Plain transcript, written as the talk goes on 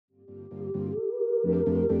Welcome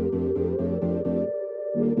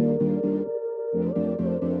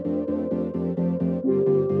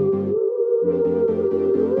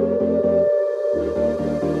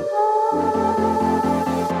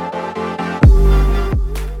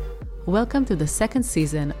to the second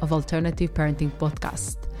season of Alternative Parenting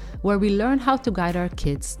Podcast, where we learn how to guide our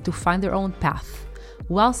kids to find their own path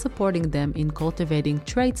while supporting them in cultivating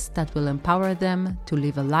traits that will empower them to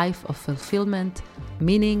live a life of fulfillment,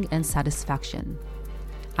 meaning, and satisfaction.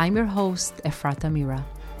 I'm your host, Efrata Mira.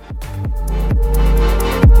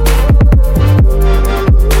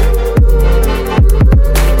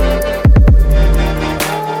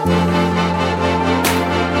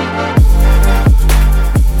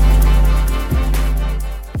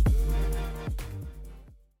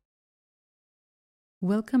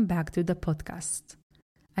 Welcome back to the podcast.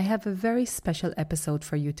 I have a very special episode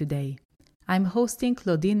for you today. I'm hosting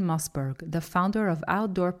Claudine Mossberg, the founder of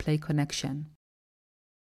Outdoor Play Connection.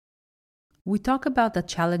 We talk about the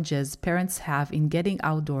challenges parents have in getting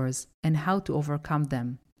outdoors and how to overcome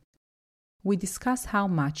them. We discuss how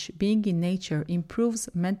much being in nature improves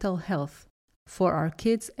mental health for our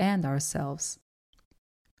kids and ourselves.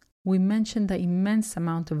 We mention the immense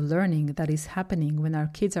amount of learning that is happening when our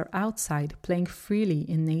kids are outside playing freely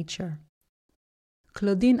in nature.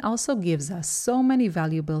 Claudine also gives us so many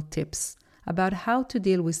valuable tips about how to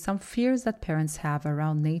deal with some fears that parents have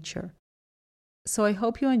around nature. So I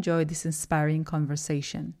hope you enjoy this inspiring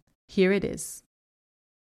conversation. Here it is.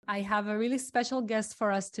 I have a really special guest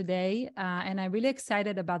for us today, and I'm really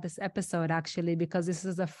excited about this episode actually, because this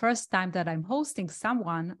is the first time that I'm hosting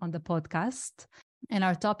someone on the podcast. And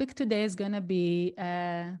our topic today is going to be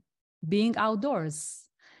being outdoors.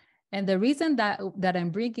 And the reason that I'm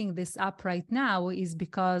bringing this up right now is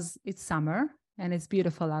because it's summer and it's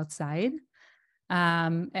beautiful outside,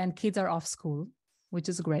 and kids are off school, which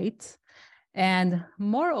is great. And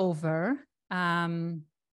moreover, the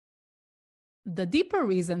deeper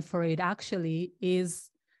reason for it actually is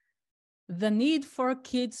the need for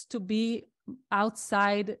kids to be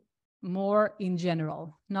outside more in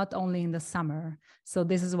general, not only in the summer. So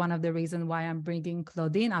this is one of the reasons why I'm bringing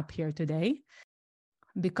Claudine up here today,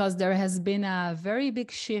 because there has been a very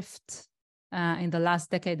big shift in the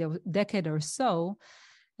last decade or so,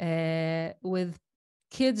 with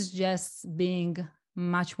kids just being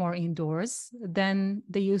much more indoors than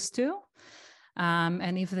they used to.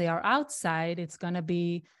 And if they are outside, it's going to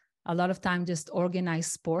be a lot of time just organized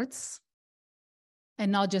sports,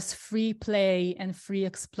 and not just free play and free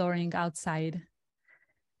exploring outside.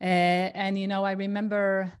 And, I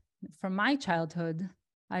remember from my childhood,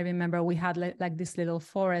 we had like this little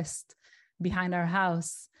forest behind our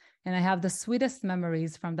house. And I have the sweetest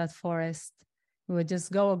memories from that forest. We would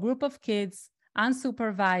just go, a group of kids,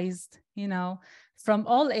 unsupervised, from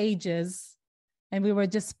all ages. And we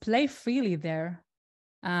would just play freely there.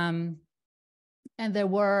 And there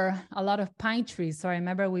were a lot of pine trees. So I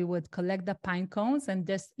remember we would collect the pine cones and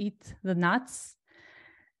just eat the nuts.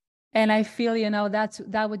 And I feel,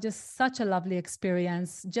 that was just such a lovely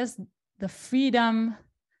experience. Just the freedom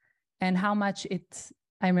and how much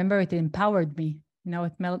I remember it empowered me.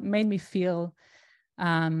 It made me feel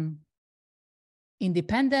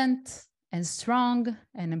independent and strong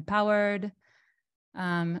and empowered.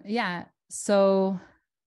 So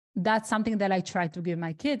that's something that I try to give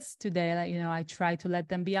my kids today. I try to let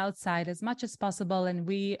them be outside as much as possible. And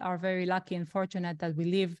we are very lucky and fortunate that we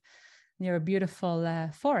live near a beautiful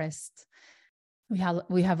forest. We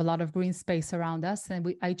have a lot of green space around us,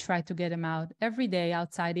 and I try to get them out every day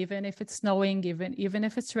outside, even if it's snowing, even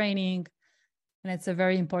if it's raining. And it's a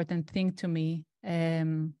very important thing to me.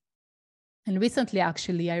 And recently,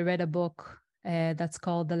 actually, I read a book that's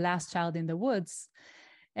called The Last Child in the Woods.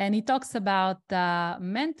 And he talks about the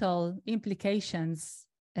mental implications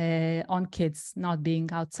on kids not being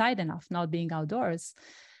outside enough, not being outdoors.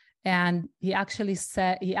 And he actually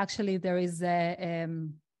said, there is a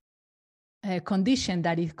condition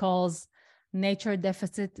that he calls nature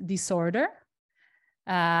deficit disorder,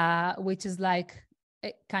 which is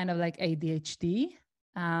kind of like ADHD.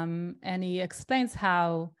 And he explains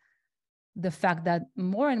how the fact that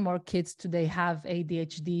more and more kids today have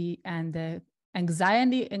ADHD and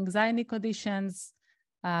anxiety conditions,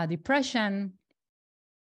 depression,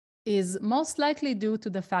 is most likely due to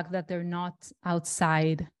the fact that they're not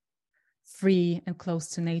outside, free and close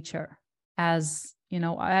to nature, as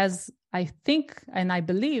I think and I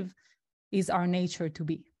believe is our nature to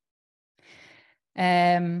be.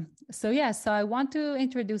 So I want to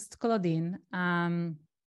introduce Claudine.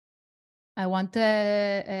 I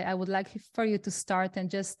would like for you to start and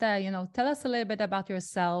just, tell us a little bit about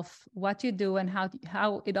yourself, what you do, and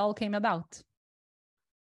how it all came about.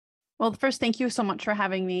 Well, first, thank you so much for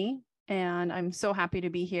having me. And I'm so happy to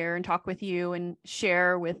be here and talk with you and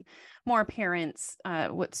share with more parents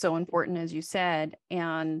what's so important, as you said.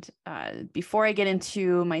 And before I get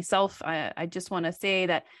into myself, I just want to say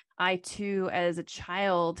that I too, as a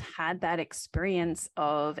child, had that experience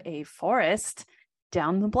of a forest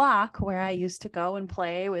down the block where I used to go and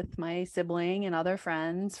play with my sibling and other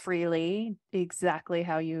friends freely, exactly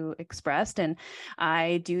how you expressed. And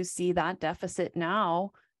I do see that deficit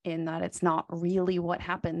now in that it's not really what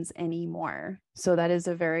happens anymore. So that is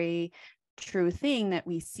a very true thing that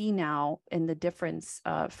we see now in the difference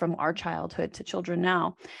from our childhood to children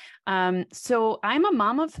now. So I'm a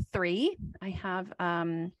mom of three. I have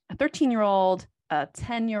a 13-year-old, a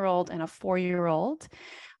 10-year-old, and a 4-year-old.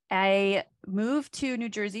 I moved to New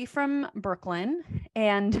Jersey from Brooklyn.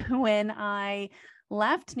 And when I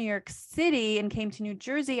left New York City and came to New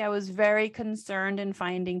Jersey, I was very concerned in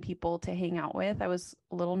finding people to hang out with. I was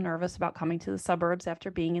a little nervous about coming to the suburbs after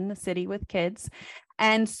being in the city with kids.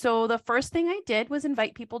 And so the first thing I did was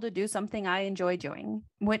invite people to do something I enjoy doing,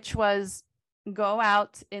 which was go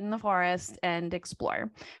out in the forest and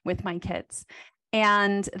explore with my kids.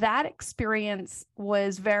 And that experience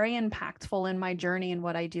was very impactful in my journey and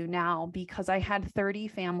what I do now, because I had 30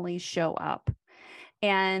 families show up.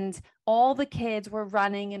 And all the kids were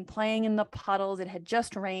running and playing in the puddles. It had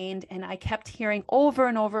just rained. And I kept hearing over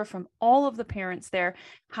and over from all of the parents there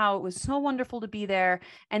how it was so wonderful to be there.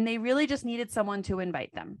 And they really just needed someone to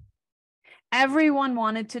invite them. Everyone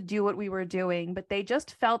wanted to do what we were doing, but they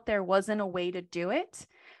just felt there wasn't a way to do it.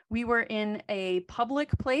 We were in a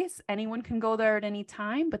public place. Anyone can go there at any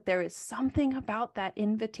time, but there is something about that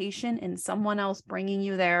invitation and someone else bringing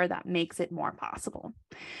you there that makes it more possible.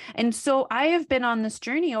 And so I have been on this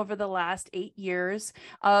journey over the last 8 years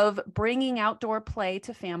of bringing outdoor play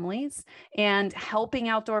to families and helping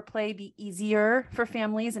outdoor play be easier for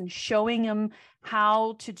families and showing them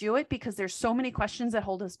how to do it, because there's so many questions that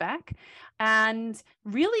hold us back, and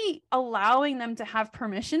really allowing them to have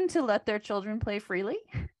permission to let their children play freely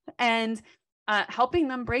and helping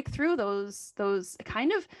them break through those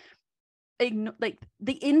kind of like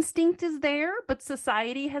the instinct is there, but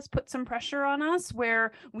society has put some pressure on us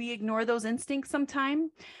where we ignore those instincts sometime.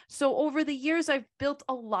 So over the years, I've built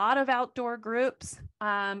a lot of outdoor groups.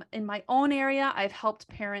 In my own area, I've helped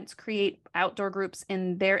parents create outdoor groups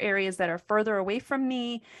in their areas that are further away from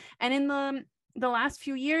me. And in the last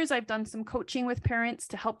few years, I've done some coaching with parents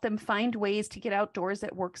to help them find ways to get outdoors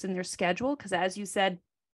that works in their schedule. Because as you said,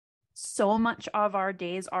 so much of our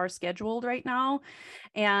days are scheduled right now.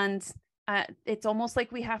 And it's almost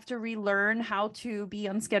like we have to relearn how to be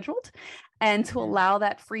unscheduled and to allow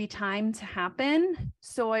that free time to happen.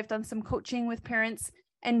 So I've done some coaching with parents,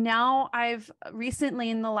 and now I've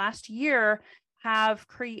recently, in the last year, have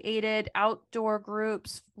created outdoor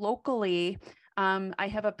groups locally. I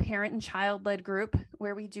have a parent and child-led group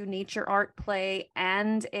where we do nature, art, play,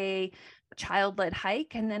 and a child-led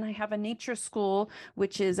hike. And then I have a nature school,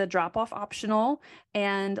 which is a drop-off optional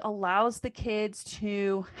and allows the kids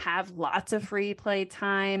to have lots of free play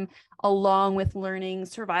time along with learning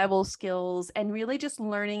survival skills and really just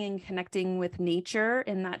learning and connecting with nature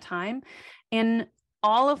in that time. And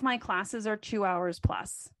all of my classes are 2 hours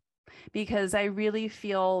plus, because I really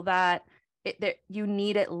feel that you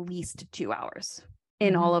need at least 2 hours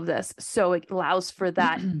in all of this. So it allows for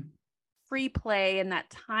that free play and that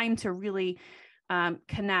time to really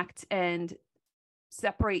connect and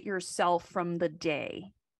separate yourself from the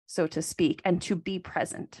day, so to speak, and to be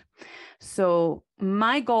present. So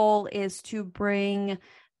my goal is to bring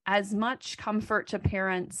as much comfort to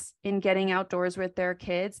parents in getting outdoors with their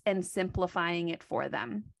kids and simplifying it for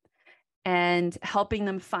them and helping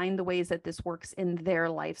them find the ways that this works in their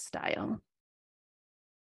lifestyle.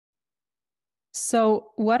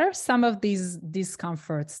 So what are some of these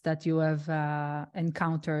discomforts that you have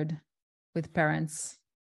encountered with parents?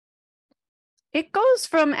 It goes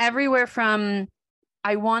from everywhere from,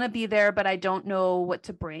 I want to be there, but I don't know what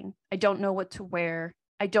to bring. I don't know what to wear.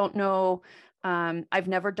 I don't know. I've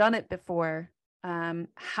never done it before.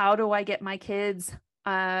 How do I get my kids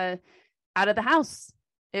out of the house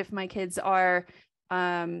if my kids are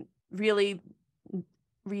really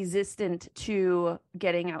resistant to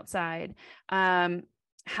getting outside?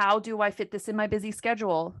 How do I fit this in my busy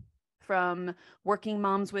schedule? From working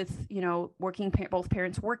moms with, both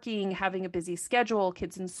parents working, having a busy schedule,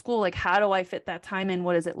 kids in school, like how do I fit that time in?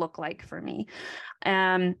 What does it look like for me?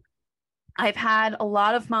 I've had a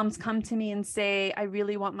lot of moms come to me and say, I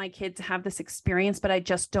really want my kid to have this experience, but I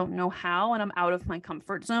just don't know how, and I'm out of my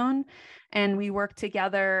comfort zone. And we work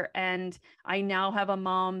together, and I now have a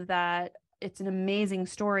mom that it's an amazing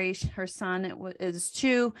story. Her son is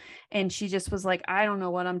 2, and she just was like, I don't know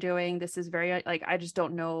what I'm doing. This is very, like, I just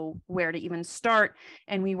don't know where to even start.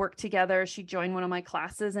 And we worked together. She joined one of my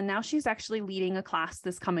classes, and now she's actually leading a class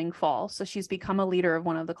this coming fall. So she's become a leader of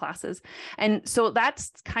one of the classes. And so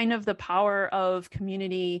that's kind of the power of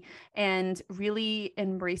community, and really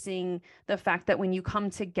embracing the fact that when you come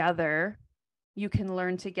together, you can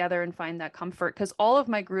learn together and find that comfort, because all of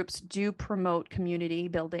my groups do promote community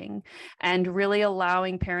building and really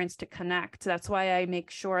allowing parents to connect. That's why I make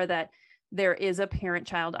sure that there is a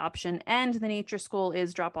parent-child option, and the nature school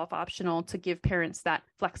is drop-off optional to give parents that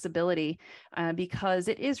flexibility, because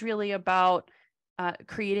it is really about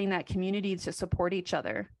creating that community to support each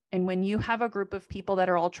other. And when you have a group of people that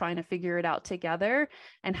are all trying to figure it out together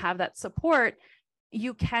and have that support,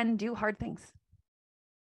 you can do hard things.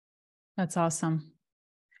 That's awesome.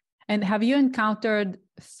 And have you encountered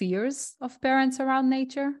fears of parents around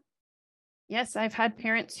nature? Yes, I've had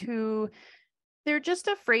parents who they're just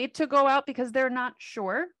afraid to go out because they're not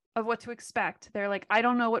sure of what to expect. They're like, I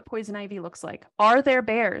don't know what poison ivy looks like. Are there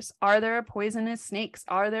bears? Are there poisonous snakes?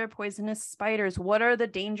 Are there poisonous spiders? What are the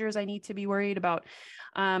dangers I need to be worried about?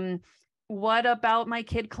 What about my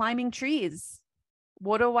kid climbing trees?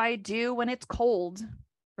 What do I do when it's cold?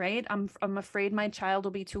 Right? I'm afraid my child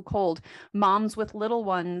will be too cold. Moms with little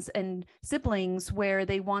ones and siblings where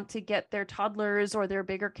they want to get their toddlers or their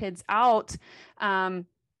bigger kids out, and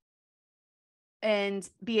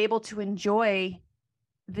be able to enjoy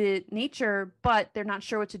the nature, but they're not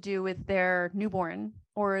sure what to do with their newborn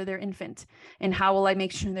or their infant. And how will I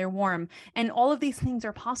make sure they're warm? And all of these things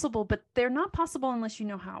are possible, but they're not possible unless you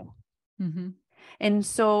know how. Mm-hmm. And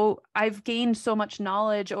so I've gained so much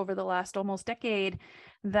knowledge over the last almost decade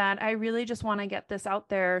that I really just want to get this out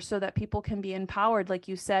there so that people can be empowered, like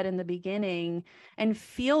you said in the beginning, and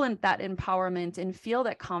feel that empowerment and feel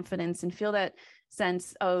that confidence and feel that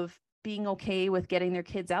sense of being okay with getting their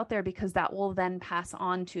kids out there, because that will then pass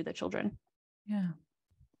on to the children. Yeah.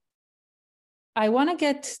 I want to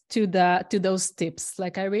get to those tips.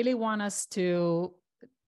 Like, I really want us to,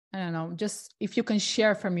 I don't know, just if you can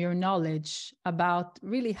share from your knowledge about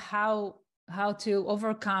really how to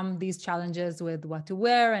overcome these challenges with what to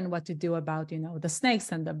wear and what to do about, the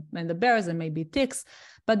snakes and the bears and maybe ticks.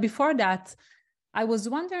 But before that, I was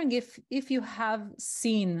wondering if you have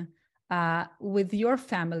seen with your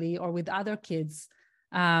family or with other kids,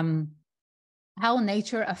 how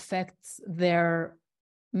nature affects their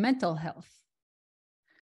mental health.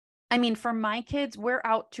 I mean, for my kids, we're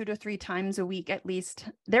out 2 to 3 times a week at least.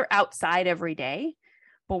 They're outside every day,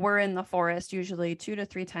 but we're in the forest usually 2 to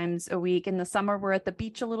 3 times a week. In the summer, we're at the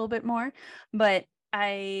beach a little bit more, but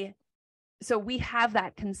so we have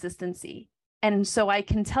that consistency. And so I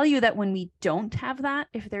can tell you that when we don't have that,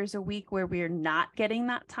 if there's a week where we're not getting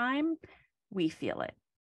that time, we feel it.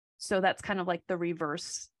 So that's kind of like the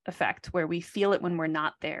reverse effect, where we feel it when we're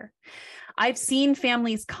not there. I've seen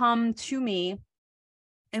families come to me,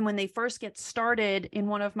 and when they first get started in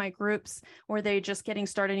one of my groups, where they're just getting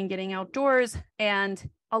started and getting outdoors, and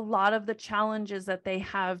a lot of the challenges that they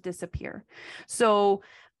have disappear. So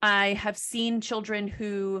I have seen children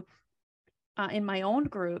who, in my own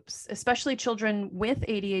groups, especially children with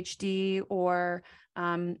ADHD or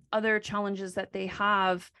other challenges that they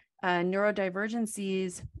have,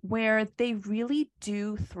 neurodivergencies, where they really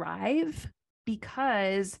do thrive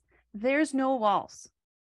because there's no walls.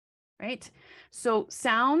 Right? So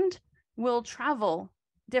sound will travel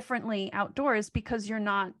differently outdoors because you're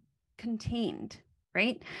not contained,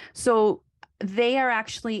 right? So they are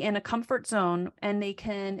actually in a comfort zone, and they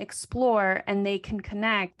can explore and they can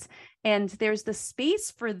connect. And there's the space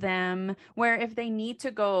for them where if they need to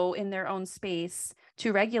go in their own space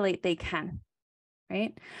to regulate, they can.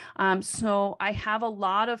 Right. So I have a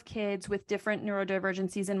lot of kids with different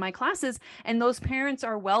neurodivergencies in my classes, and those parents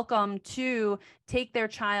are welcome to take their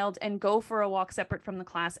child and go for a walk separate from the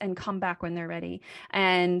class and come back when they're ready.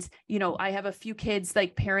 And, I have a few kids,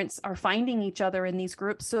 like, parents are finding each other in these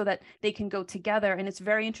groups so that they can go together. And it's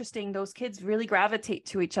very interesting. Those kids really gravitate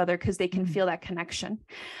to each other because they can feel that connection.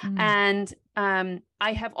 And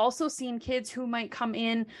I have also seen kids who might come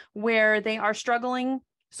in where they are struggling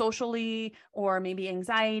socially, or maybe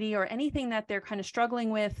anxiety, or anything that they're kind of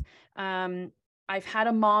struggling with. I've had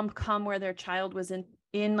a mom come where their child was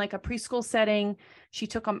in like a preschool setting. She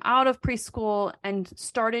took them out of preschool and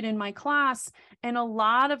started in my class, and a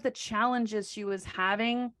lot of the challenges she was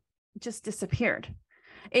having just disappeared.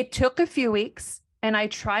 It took a few weeks, and I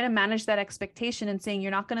try to manage that expectation and saying, you're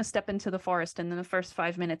not going to step into the forest and in the first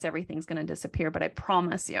 5 minutes everything's going to disappear, but I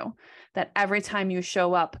promise you that every time you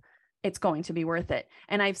show up, it's going to be worth it.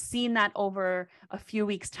 And I've seen that over a few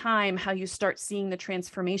weeks' time, how you start seeing the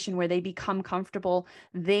transformation where they become comfortable.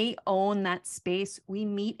 They own that space. We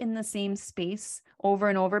meet in the same space over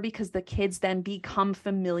and over because the kids then become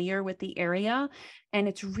familiar with the area. And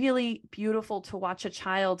it's really beautiful to watch a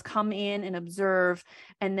child come in and observe,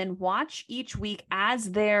 and then watch each week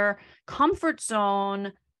as their comfort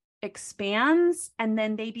zone expands, and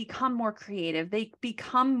then they become more creative. They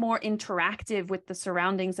become more interactive with the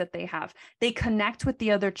surroundings that they have. They connect with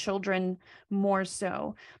the other children more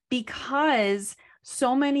so, because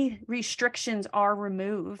so many restrictions are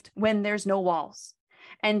removed when there's no walls.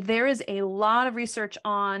 And there is a lot of research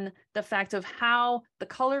on the fact of how the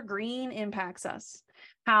color green impacts us,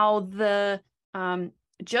 how the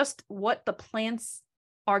just what the plants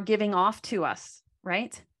are giving off to us,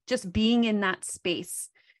 right? Just being in that space.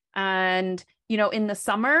 And, you know, in the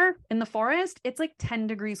summer, in the forest, it's like 10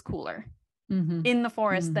 degrees cooler in the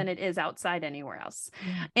forest than it is outside anywhere else.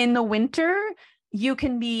 Yeah. In the winter, you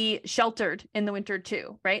can be sheltered in the winter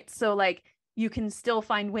too, right? So like you can still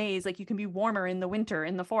find ways, like you can be warmer in the winter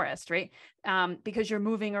in the forest, right? Because you're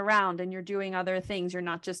moving around and you're doing other things. You're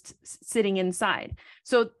not just sitting inside.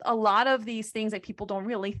 So a lot of these things that people don't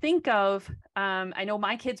really think of, I know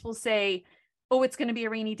my kids will say, oh, it's going to be a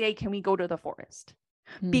rainy day. Can we go to the forest?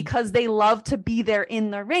 Because they love to be there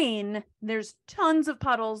in the rain. There's tons of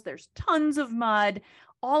puddles, there's tons of mud,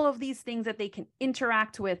 all of these things that they can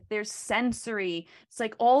interact with. There's sensory. It's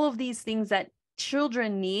like all of these things that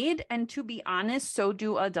children need. And to be honest, so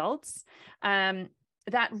do adults,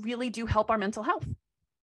 that really do help our mental health.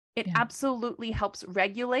 It absolutely helps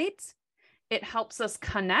regulate. It helps us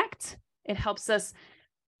connect. It helps us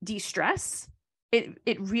de-stress.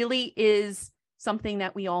 It really is something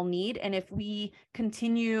that we all need. And if we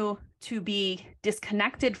continue to be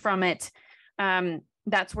disconnected from it,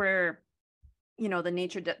 that's where, you know, the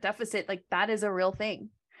nature deficit, like that is a real thing.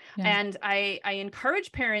 Yeah. And I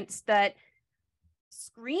encourage parents that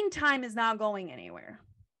screen time is not going anywhere.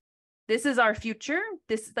 This is our future.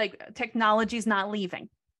 This, like, technology is not leaving.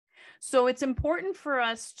 So it's important for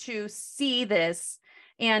us to see this.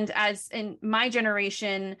 And as in my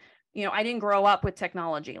generation, you know, I didn't grow up with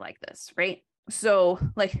technology like this, right? So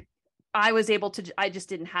like I just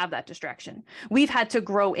didn't have that distraction. We've had to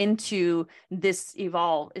grow into this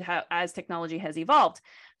as technology has evolved.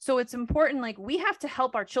 So it's important, like we have to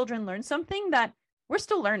help our children learn something that we're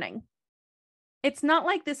still learning. It's not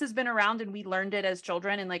like this has been around and we learned it as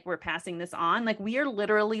children and like we're passing this on. Like we are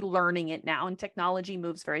literally learning it now, and technology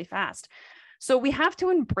moves very fast. So we have to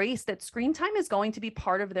embrace that screen time is going to be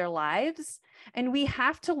part of their lives, and we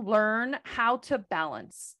have to learn how to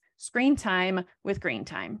balance screen time with green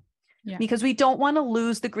time, because we don't want to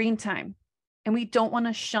lose the green time, and we don't want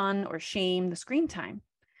to shun or shame the screen time.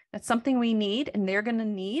 That's something we need and they're going to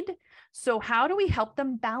need. So how do we help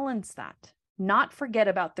them balance that? Not forget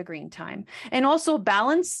about the green time. And also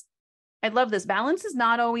balance. I love this. Balance is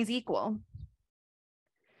not always equal.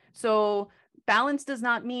 So balance does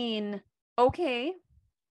not mean, okay,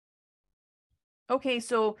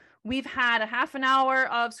 so we've had a half an hour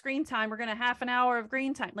of screen time, we're going to half an hour of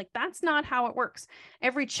green time. Like that's not how it works.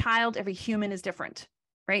 Every child, every human is different,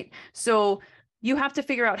 right? So you have to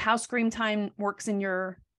figure out how screen time works in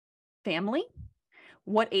your family,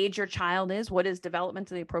 what age your child is, what is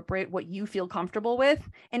developmentally appropriate, what you feel comfortable with,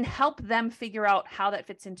 and help them figure out how that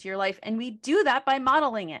fits into your life. And we do that by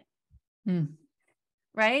modeling it,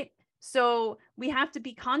 right? So we have to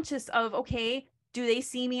be conscious of, okay, do they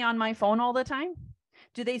see me on my phone all the time?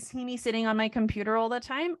 Do they see me sitting on my computer all the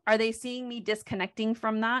time? Are they seeing me disconnecting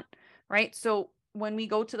from that? Right? So when we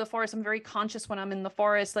go to the forest, I'm very conscious when I'm in the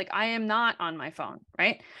forest, like I am not on my phone,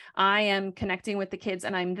 right? I am connecting with the kids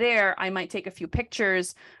and I'm there. I might take a few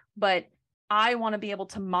pictures, but I want to be able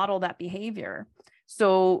to model that behavior.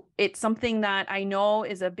 So it's something that I know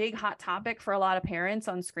is a big hot topic for a lot of parents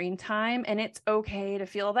on screen time. And it's okay to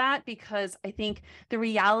feel that, because I think the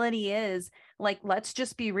reality is, like, let's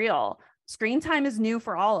just be real. Screen time is new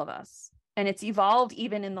for all of us, and it's evolved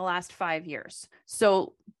even in the last 5 years.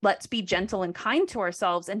 So let's be gentle and kind to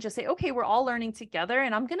ourselves and just say, okay, we're all learning together,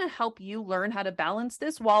 and I'm going to help you learn how to balance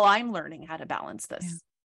this while I'm learning how to balance this.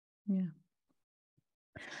 Yeah.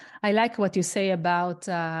 I like what you say about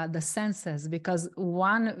the senses, because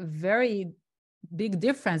one very big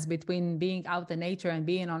difference between being out in nature and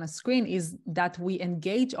being on a screen is that we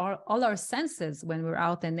engage all our senses when we're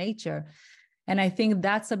out in nature. And I think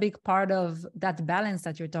that's a big part of that balance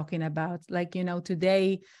that you're talking about. Like, you know,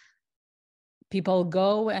 today people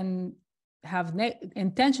go and have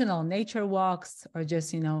intentional nature walks, or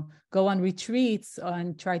just, you know, go on retreats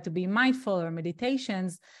and try to be mindful, or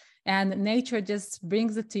meditations. And nature just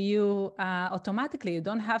brings it to you automatically. You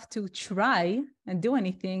don't have to try and do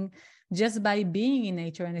anything. Just by being in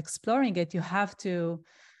nature and exploring it, you have to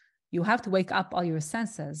wake up all your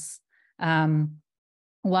senses.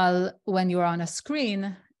 While when you're on a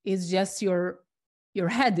screen, it's just your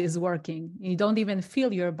head is working. You don't even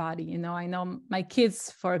feel your body. You know, I know my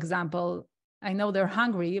kids, for example, I know they're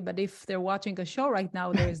hungry, but if they're watching a show right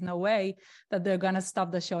now, there is no way that they're gonna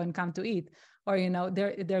stop the show and come to eat. Or, you know,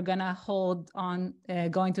 they're gonna hold on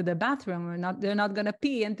going to the bathroom, or they're not gonna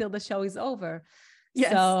pee until the show is over.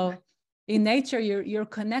 Yes. So in nature, you're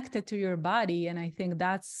connected to your body, and I think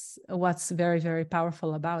that's what's very, very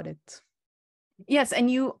powerful about it. Yes, and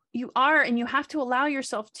you are, and you have to allow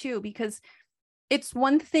yourself to, because it's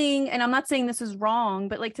one thing, and I'm not saying this is wrong,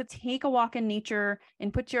 but like to take a walk in nature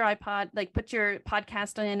and put your put your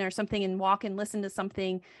podcast in or something and walk and listen to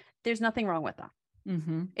something. There's nothing wrong with that.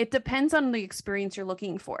 Mm-hmm. It depends on the experience you're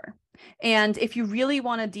looking for. And if you really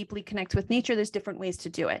want to deeply connect with nature, there's different ways to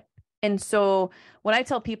do it. And so what I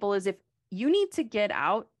tell people is, if you need to get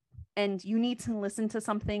out and you need to listen to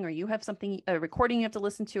something, or you have something, a recording you have to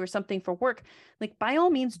listen to or something for work, like by all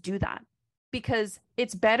means do that, because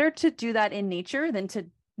it's better to do that in nature than to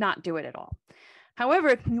not do it at all. However,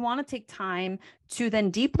 if you want to take time to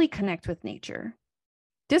then deeply connect with nature,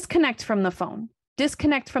 disconnect from the phone,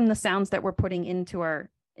 disconnect from the sounds that we're putting into our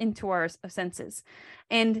senses.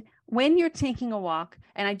 And when you're taking a walk,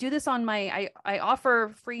 and I do this on I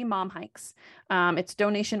offer free mom hikes. It's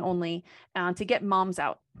donation only to get moms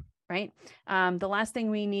out. Right. The last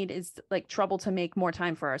thing we need is like trouble to make more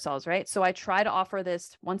time for ourselves. Right. So I try to offer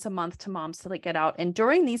this once a month to moms to like get out. And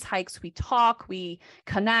during these hikes, we talk, we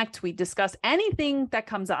connect, we discuss anything that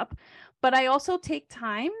comes up. But I also take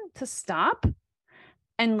time to stop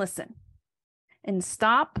and listen, and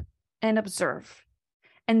stop and observe.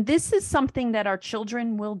 And this is something that our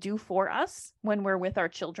children will do for us when we're with our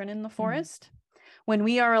children in the forest. When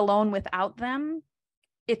we are alone without them,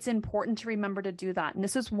 it's important to remember to do that. And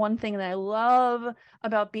this is one thing that I love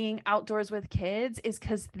about being outdoors with kids, is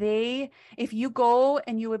because if you go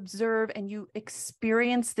and you observe and you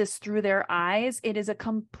experience this through their eyes, it is a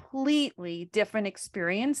completely different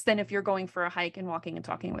experience than if you're going for a hike and walking and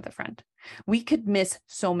talking with a friend. We could miss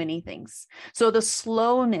so many things. So the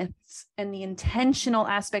slowness and the intentional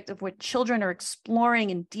aspect of what children are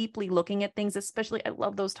exploring and deeply looking at things, especially I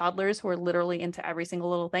love those toddlers who are literally into every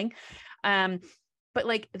single little thing. But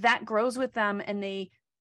like that grows with them, and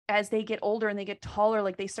as they get older and they get taller,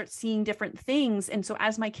 like they start seeing different things. And so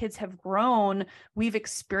as my kids have grown, we've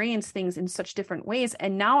experienced things in such different ways.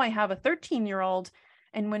 And now I have a 13-year-old.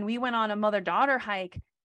 And when we went on a mother-daughter hike,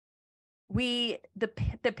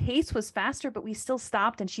 the pace was faster, but we still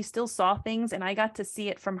stopped and she still saw things. And I got to see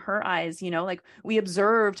it from her eyes, like we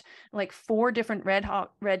observed like 4 different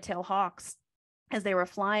red-tailed hawks as they were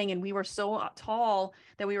flying. And we were so tall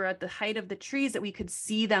that we were at the height of the trees that we could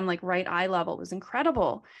see them like right eye level. It was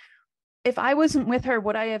incredible. If I wasn't with her,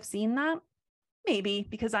 would I have seen that? Maybe,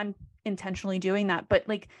 because I'm intentionally doing that. But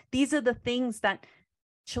like, these are the things that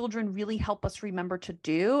children really help us remember to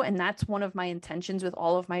do. And that's one of my intentions with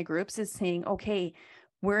all of my groups, is saying, okay,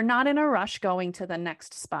 we're not in a rush going to the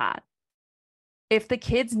next spot. If the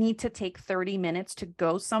kids need to take 30 minutes to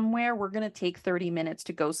go somewhere, we're going to take 30 minutes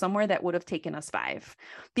to go somewhere that would have taken us 5.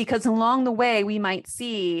 Because along the way, we might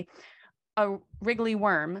see a wriggly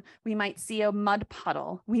worm. We might see a mud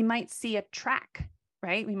puddle. We might see a track,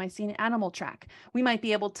 right? We might see an animal track. We might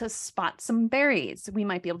be able to spot some berries. We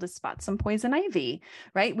might be able to spot some poison ivy,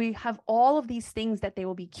 right? We have all of these things that they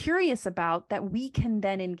will be curious about that we can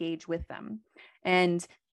then engage with them. And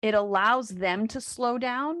it allows them to slow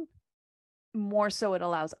down. More so, it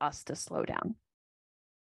allows us to slow down.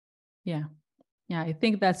 Yeah. I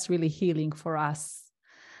think that's really healing for us.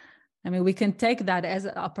 I mean, we can take that as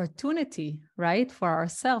an opportunity, right, for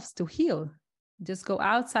ourselves to heal. Just go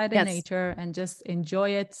outside in nature and just enjoy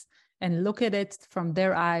it and look at it from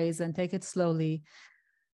their eyes and take it slowly.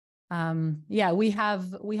 We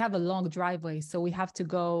have a long driveway, so we have to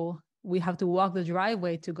walk the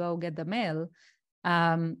driveway to go get the mail.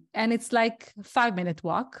 And it's like 5-minute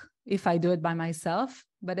walk if I do it by myself.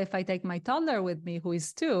 But if I take my toddler with me, who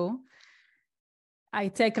is 2, I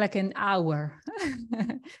take like an hour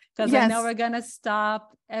because I know we're going to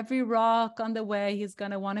stop every rock on the way. He's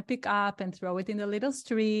going to want to pick up and throw it in the little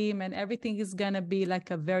stream, and everything is going to be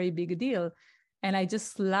like a very big deal. And I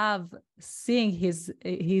just love seeing his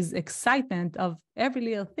excitement of every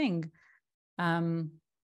little thing. Every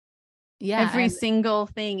single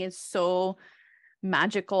thing is so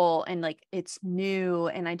magical and like it's new.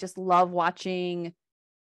 And I just love watching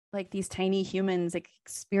like these tiny humans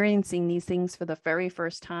experiencing these things for the very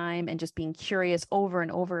first time and just being curious over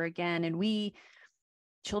and over again. And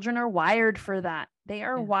children are wired for that. They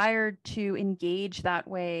are wired to engage that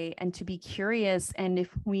way and to be curious. And if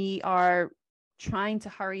we are trying to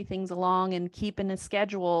hurry things along and keep in a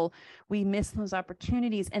schedule, we miss those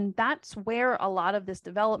opportunities. And that's where a lot of this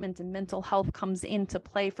development and mental health comes into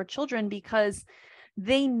play for children, because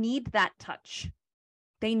they need that touch.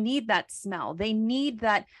 They need that smell. They need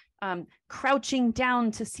that crouching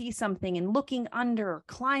down to see something and looking under,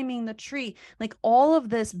 climbing the tree, like all of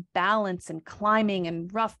this balance and climbing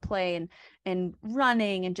and rough play and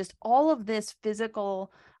running and just all of this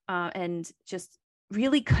physical and just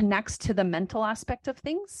really connects to the mental aspect of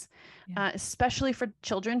things, especially for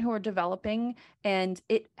children who are developing, and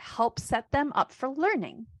it helps set them up for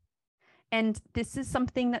learning. And this is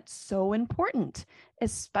something that's so important,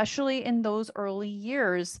 especially in those early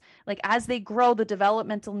years. Like as they grow, the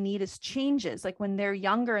developmental need changes. Like when they're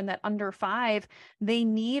younger and that under 5, they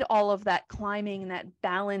need all of that climbing and that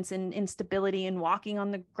balance and instability and walking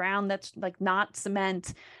on the ground that's like not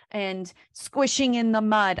cement and squishing in the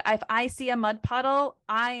mud. If I see a mud puddle,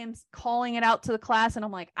 I am calling it out to the class and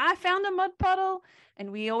I'm like, I found a mud puddle.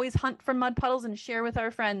 And we always hunt for mud puddles and share with our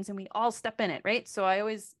friends, and we all step in it, right? So I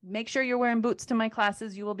always make sure you're wearing boots to my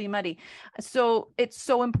classes. You will be muddy. So it's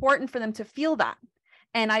so important for them to feel that.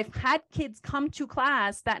 And I've had kids come to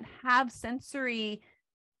class that have sensory,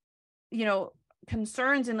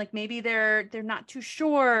 concerns, and like maybe they're not too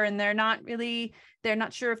sure, and they're not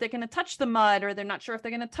sure if they're going to touch the mud, or they're not sure if they're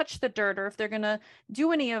going to touch the dirt, or if they're going to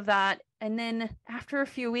do any of that. And then after a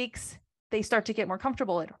few weeks, they start to get more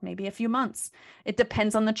comfortable, maybe a few months. It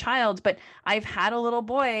depends on the child. But I've had a little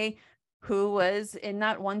boy who was in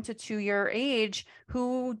that 1 to 2 year age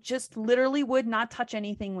who just literally would not touch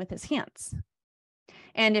anything with his hands.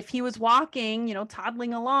 And if he was walking,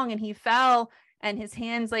 toddling along, and he fell and his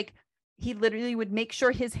hands, like he literally would make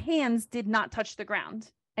sure his hands did not touch the ground.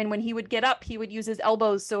 And when he would get up, he would use his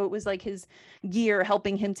elbows. So it was like his gear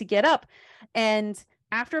helping him to get up. And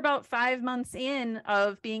after about 5 months in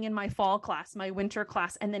of being in my fall class, my winter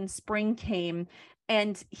class, and then spring came,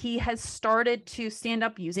 and he has started to stand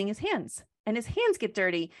up using his hands, and his hands get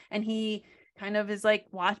dirty, and he kind of is like,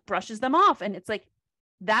 brushes them off. And it's like,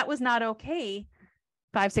 that was not okay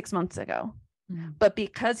 5-6 months ago. But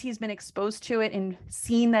because he's been exposed to it and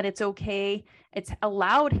seen that it's okay, it's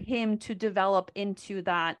allowed him to develop into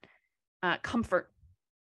that comfort.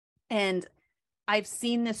 And I've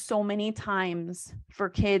seen this so many times for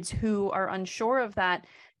kids who are unsure of that.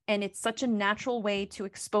 And it's such a natural way to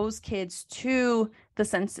expose kids to the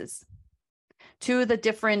senses, to the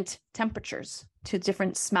different temperatures, to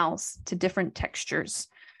different smells, to different textures,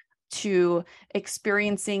 to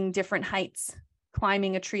experiencing different heights,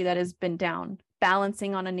 climbing a tree that has been down,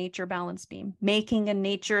 balancing on a nature balance beam, making a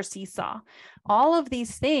nature seesaw. All of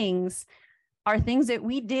these things are things that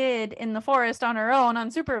we did in the forest on our own,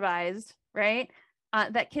 unsupervised, right?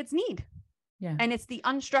 That kids need. Yeah. And it's the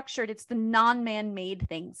unstructured, it's the non-man-made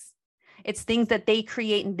things. It's things that they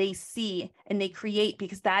create and they see and they create,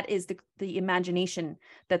 because that is the imagination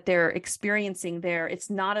that they're experiencing there. It's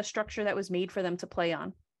not a structure that was made for them to play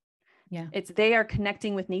on. Yeah. They are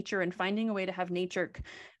connecting with nature and finding a way to have nature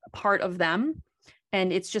part of them.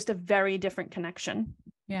 And it's just a very different connection.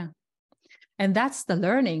 Yeah. And that's the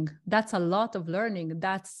learning. That's a lot of learning.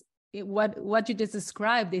 That's what you just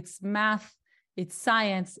described. It's math, it's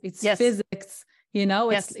science, it's physics,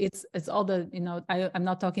 it's all the, I'm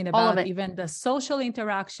not talking about even the social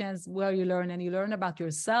interactions where you learn, and you learn about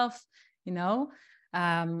yourself,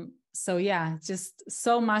 so yeah, just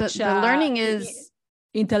so much. The learning is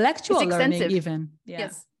intellectual learning even. Yeah.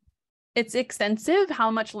 Yes. It's extensive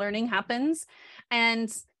how much learning happens.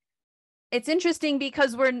 And it's interesting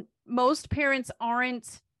because most parents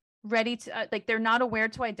aren't ready to, they're not aware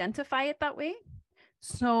to identify it that way.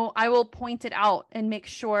 So I will point it out and make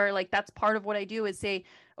sure, that's part of what I do is say,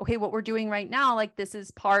 okay, what we're doing right now, this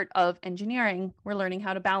is part of engineering. We're learning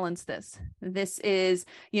how to balance this. This is,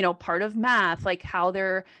 part of math, how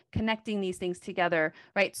they're connecting these things together,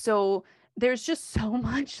 right? So there's just so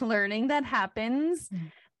much learning that happens.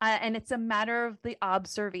 And it's a matter of the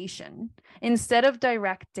observation. Instead of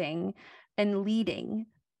directing and leading,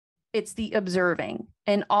 it's the observing.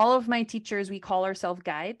 And all of my teachers, we call ourselves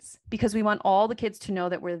guides, because we want all the kids to know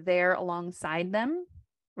that we're there alongside them,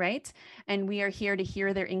 right? And we are here to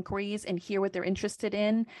hear their inquiries and hear what they're interested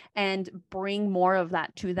in and bring more of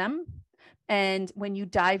that to them. And when you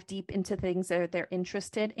dive deep into things that they're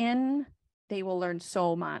interested in, they will learn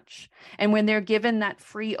so much. And when they're given that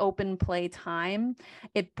free open play time,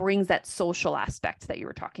 it brings that social aspect that you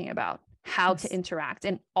were talking about. how to interact.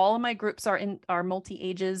 And all of my groups are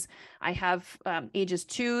multi-ages. I have ages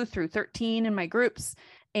 2 through 13 in my groups.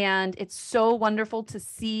 And it's so wonderful to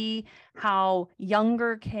see how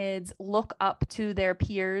younger kids look up to their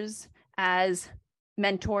peers as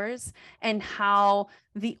mentors, and how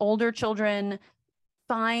the older children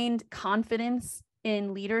find confidence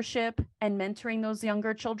in leadership and mentoring those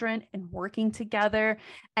younger children and working together.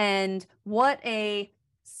 And what a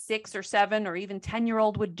 6 or 7 or even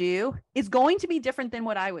 10-year-old would do is going to be different than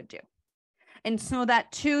what I would do. And so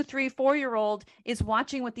that 2, 3, 4-year-old is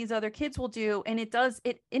watching what these other kids will do, and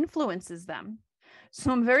it influences them.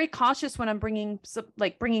 So I'm very cautious when I'm bringing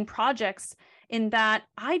projects, in that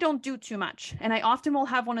I don't do too much. And I often will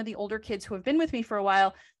have one of the older kids who have been with me for a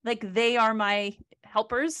while, like they are my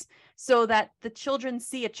helpers, so that the children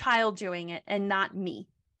see a child doing it and not me.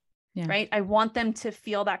 Yeah. Right. I want them to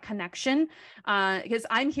feel that connection, because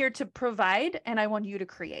I'm here to provide and I want you to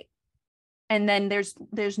create. And then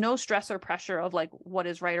there's no stress or pressure of like what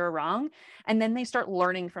is right or wrong. And then they start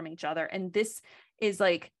learning from each other. And this is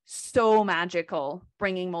like so magical,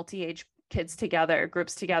 bringing multi-age kids together,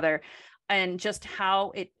 groups together, and just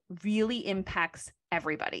how it really impacts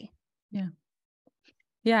everybody. Yeah.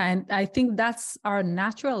 Yeah. And I think that's our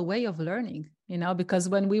natural way of learning, because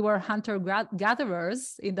when we were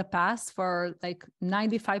hunter-gatherers in the past for like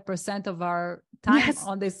 95% of our time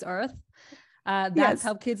on this earth, that's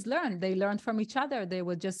how kids learn. They learned from each other. They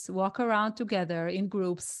would just walk around together in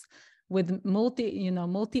groups with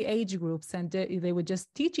multi-age groups, and they would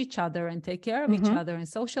just teach each other and take care of each other and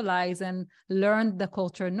socialize and learn the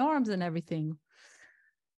culture norms and everything.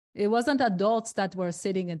 It wasn't adults that were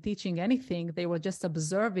sitting and teaching anything. They were just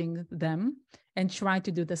observing them and trying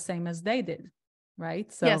to do the same as they did.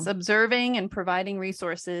 Right. So yes, observing and providing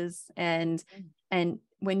resources. And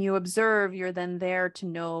when you observe, you're then there to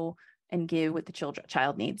know and give what the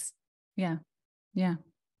child needs. Yeah. Yeah.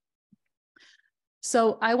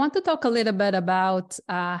 So I want to talk a little bit about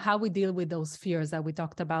how we deal with those fears that we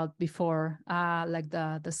talked about before, like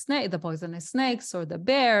the poisonous snakes or the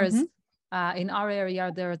bears. In our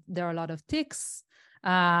area, there are a lot of ticks,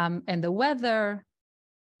 and the weather.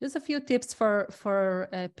 Just a few tips for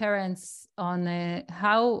parents on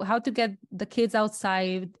how to get the kids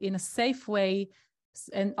outside in a safe way,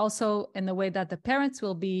 and also in a way that the parents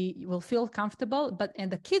will feel comfortable,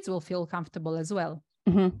 and the kids will feel comfortable as well.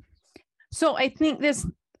 So I think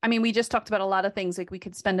we just talked about a lot of things. Like we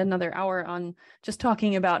could spend another hour on just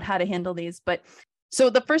talking about how to handle these. But so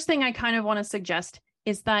the first thing I kind of want to suggest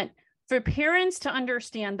is that for parents to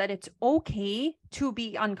understand that it's okay to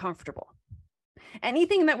be uncomfortable.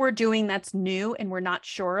 Anything that we're doing that's new and we're not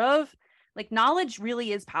sure of, like knowledge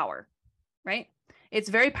really is power, right? It's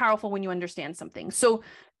very powerful when you understand something. So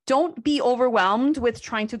don't be overwhelmed with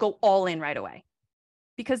trying to go all in right away,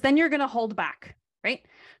 because then you're going to hold back, right?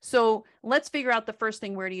 So let's figure out the first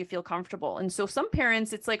thing, where do you feel comfortable? And so some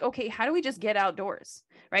parents, it's like, okay, how do we just get outdoors,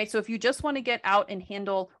 right? So if you just want to get out and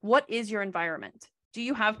handle, what is your environment? Do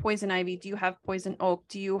you have poison ivy? Do you have poison oak?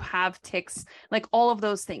 Do you have ticks? Like all of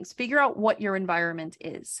those things. Figure out what your environment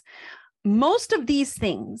is. Most of these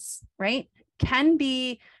things, right, can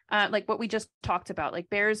be like what we just talked about, like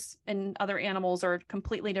bears and other animals are a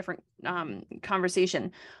completely different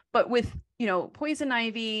conversation. But with, poison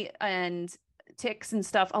ivy and ticks and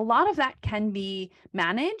stuff, a lot of that can be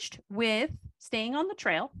managed with staying on the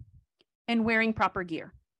trail and wearing proper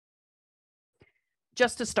gear.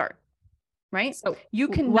 Just to start. Right. So you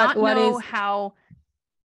cannot know how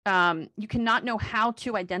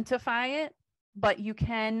to identify it, but you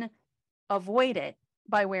can avoid it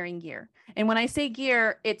by wearing gear. And when I say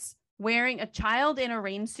gear, it's wearing a child in a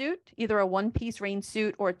rain suit, either a 1-piece rain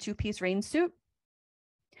suit or a 2-piece rain suit,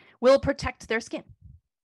 will protect their skin.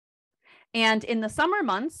 And in the summer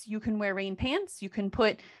months, you can wear rain pants. You can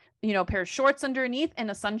put, a pair of shorts underneath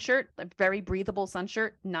and a sun shirt, a very breathable sun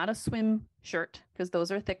shirt, not a swim shirt, because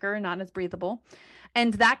those are thicker, not as breathable.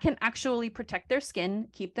 And that can actually protect their skin,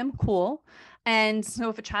 keep them cool. And so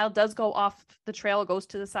if a child does go off the trail, goes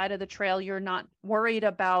to the side of the trail, you're not worried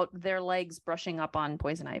about their legs brushing up on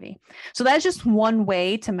poison ivy. So that's just one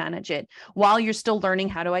way to manage it while you're still learning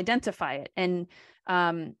how to identify it. And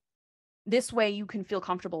this way you can feel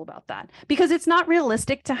comfortable about that, because it's not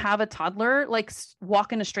realistic to have a toddler like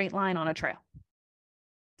walk in a straight line on a trail.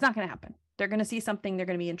 It's not going to happen. They're going to see something. They're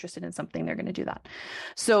going to be interested in something. They're going to do that.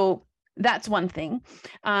 So that's one thing.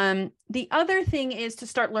 The other thing is to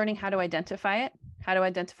start learning how to identify it, how to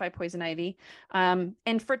identify poison ivy.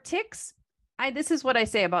 And for ticks, this is what I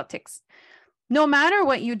say about ticks. No matter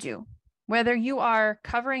what you do, whether you are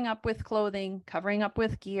covering up with clothing, covering up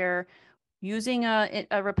with gear, using a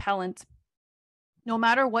repellent, no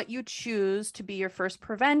matter what you choose to be your first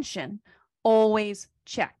prevention, always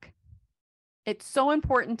check. It's so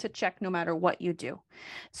important to check no matter what you do.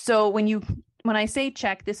 So when I say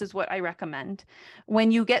check, this is what I recommend.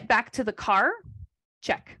 When you get back to the car,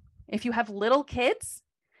 check. If you have little kids,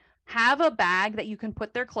 have a bag that you can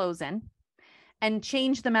put their clothes in and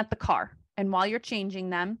change them at the car. And while you're changing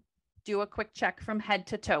them, do a quick check from head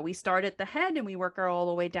to toe. We start at the head and we work all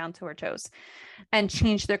the way down to our toes and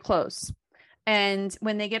change their clothes. And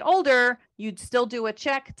when they get older, you'd still do a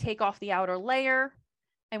check, take off the outer layer.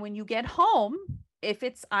 And when you get home, if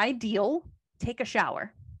it's ideal, take a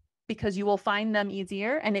shower because you will find them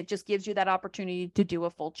easier. And it just gives you that opportunity to do a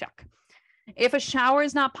full check. If a shower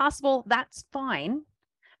is not possible, that's fine.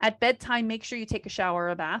 At bedtime, make sure you take a shower or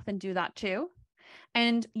a bath and do that too.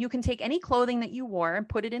 And you can take any clothing that you wore and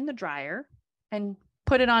put it in the dryer and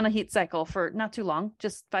put it on a heat cycle for not too long,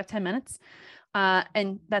 just 5-10 minutes.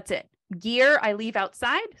 And that's it. Gear, I leave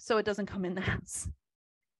outside so it doesn't come in the house.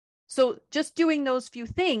 So just doing those few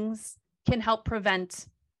things can help prevent,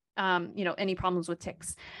 any problems with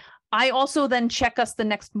ticks. I also then check us the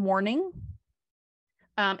next morning.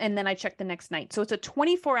 And then I check the next night. So it's a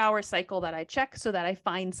 24-hour cycle that I check so that I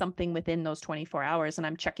find something within those 24 hours. And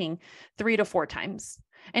I'm checking 3 to 4 times.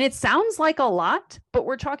 And it sounds like a lot, but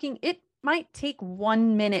we're talking, it might take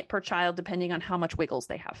 1 minute per child, depending on how much wiggles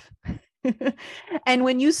they have. And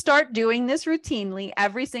when you start doing this routinely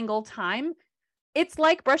every single time, it's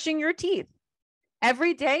like brushing your teeth.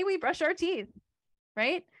 Every day we brush our teeth,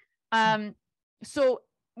 right? So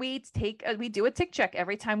we do a tick check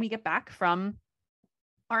every time we get back from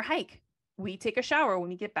our hike. We take a shower when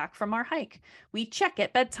we get back from our hike. We check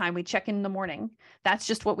at bedtime. We check in the morning. That's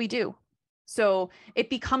just what we do. So it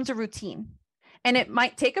becomes a routine. And it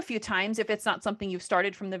might take a few times if it's not something you've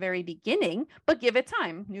started from the very beginning, but give it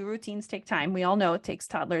time. New routines take time. We all know it takes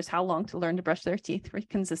toddlers how long to learn to brush their teeth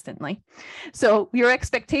consistently. So your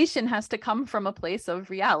expectation has to come from a place of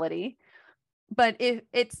reality. But if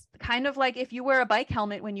it's kind of like if you wear a bike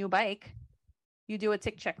helmet when you bike, you do a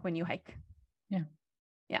tick check when you hike. Yeah.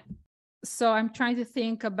 Yeah. So I'm trying to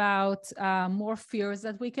think about more fears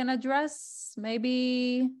that we can address,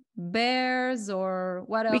 maybe bears or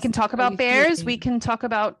what else? We can talk about bears. We can talk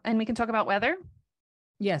about weather.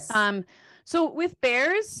 Yes. So with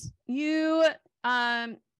bears, you,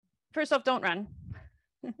 first off, don't run.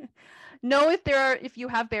 Know if you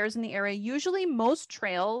have bears in the area. Usually most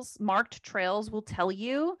marked trails will tell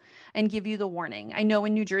you and give you the warning. I know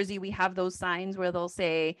in New Jersey, we have those signs where they'll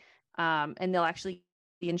say, and they'll actually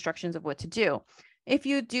the instructions of what to do. If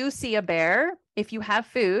you do see a bear, if you have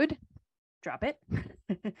food, drop it.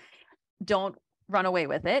 Don't run away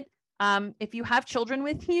with it. If you have children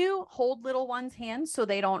with you, hold little one's hands so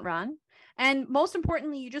they don't run. And most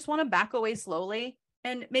importantly, you just want to back away slowly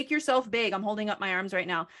and make yourself big. I'm holding up my arms right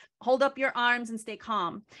now. Hold up your arms and stay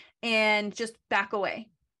calm and just back away.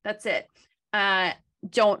 That's it.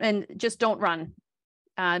 Don't run.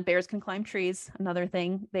 Bears can climb trees. Another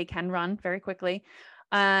thing, they can run very quickly.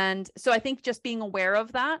 And so I think just being aware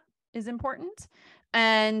of that is important.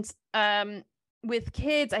 And with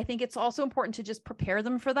kids, I think it's also important to just prepare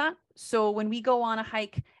them for that. So when we go on a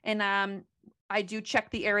hike and I do check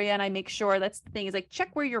the area and I make sure that's the thing is like,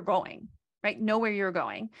 check where you're going, right? Know where you're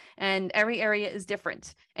going. And every area is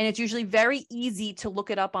different. And it's usually very easy to look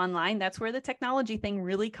it up online. That's where the technology thing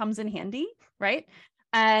really comes in handy, right?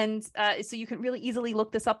 And so you can really easily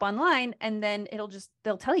look this up online and then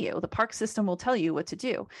they'll tell you, the park system will tell you what to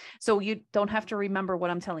do. So you don't have to remember what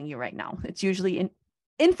I'm telling you right now. It's usually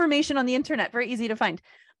information on the internet, very easy to find.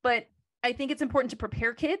 But I think it's important to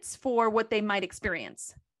prepare kids for what they might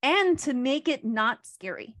experience and to make it not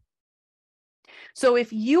scary. So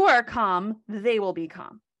if you are calm, they will be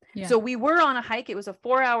calm. Yeah. So we were on a hike. It was a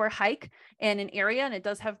 4-hour hike in an area, and it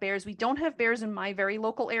does have bears. We don't have bears in my very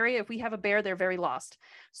local area. If we have a bear, they're very lost.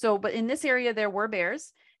 So, but in this area, there were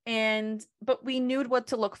bears, but we knew what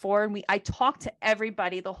to look for. And I talked to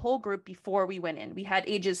everybody, the whole group before we went in. We had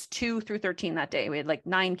ages 2 through 13 that day. We had like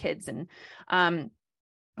 9 kids and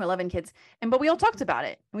 11 kids. But we all talked about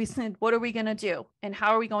it. We said, what are we going to do? And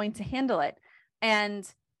how are we going to handle it? And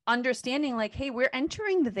understanding like, hey, we're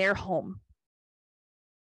entering their home.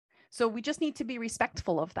 So we just need to be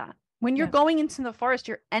respectful of that. When you're going into the forest,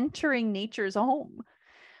 you're entering nature's home.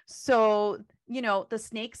 So, the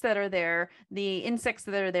snakes that are there, the insects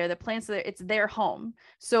that are there, the plants that are there, it's their home.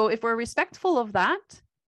 So if we're respectful of that,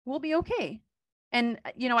 we'll be okay. And,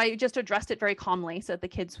 I just addressed it very calmly so that the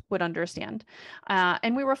kids would understand.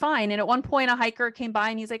 And we were fine. And at one point, a hiker came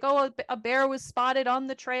by and he's like, oh, a bear was spotted on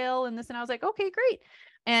the trail and this. And I was like, okay, great.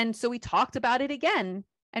 And so we talked about it again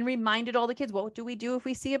and reminded all the kids, what do we do if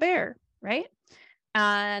we see a bear, right?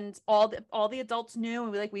 And all the adults knew,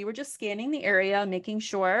 and we were just scanning the area, making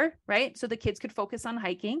sure, right? So the kids could focus on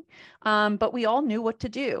hiking. But we all knew what to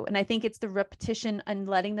do. And I think it's the repetition and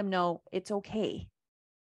letting them know it's okay.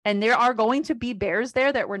 And there are going to be bears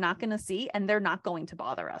there that we're not going to see, and they're not going to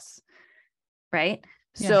bother us. Right.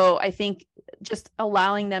 Yeah. So I think just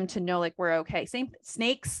allowing them to know, like, we're okay. Same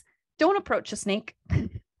snakes, don't approach a snake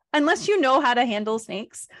unless you know how to handle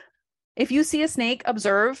snakes. If you see a snake,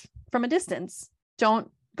 observe from a distance.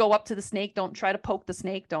 Don't go up to the snake. Don't try to poke the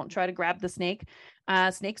snake. Don't try to grab the snake.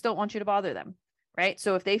 Snakes don't want you to bother them. Right.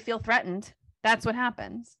 So if they feel threatened, that's what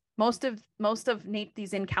happens. Most of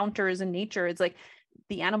these encounters in nature, it's like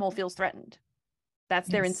the animal feels threatened. That's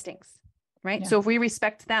their instincts. Right. Yeah. So if we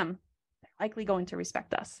respect them, they're likely going to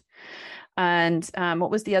respect us. And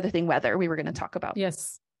what was the other thing? Weather we were going to talk about.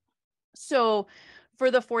 Yes. So for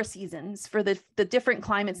the 4 seasons, for the different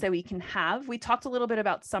climates that we can have, we talked a little bit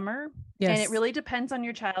about summer. Yes. And it really depends on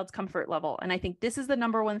your child's comfort level. And I think this is the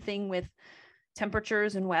number one thing with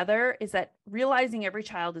temperatures and weather, is that realizing every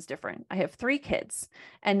child is different. I have 3 kids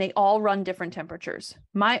and they all run different temperatures.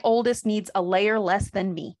 My oldest needs a layer less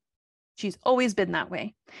than me. She's always been that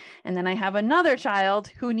way. And then I have another child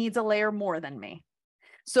who needs a layer more than me.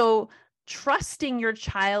 So trusting your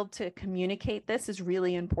child to communicate this is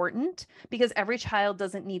really important, because every child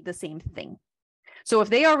doesn't need the same thing. So if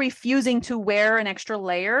they are refusing to wear an extra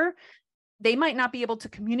layer, they might not be able to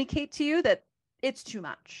communicate to you that it's too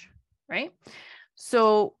much, right?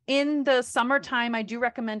 So in the summertime, I do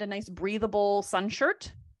recommend a nice breathable sun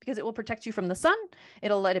shirt, because it will protect you from the sun.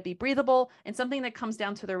 It'll let it be breathable, and something that comes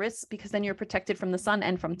down to the wrists, because then you're protected from the sun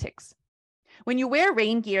and from ticks. When you wear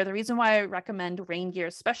rain gear, the reason why I recommend rain gear,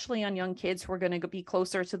 especially on young kids who are going to be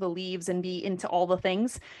closer to the leaves and be into all the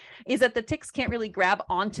things, is that the ticks can't really grab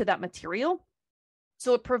onto that material.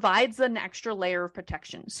 So it provides an extra layer of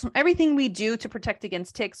protection. So everything we do to protect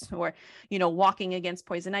against ticks, or, walking against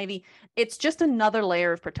poison ivy, it's just another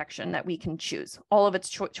layer of protection that we can choose, all of its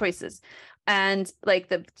choices. And like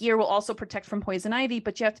the gear will also protect from poison ivy,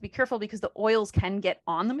 but you have to be careful because the oils can get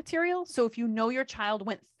on the material. So if you know your child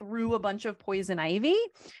went through a bunch of poison ivy,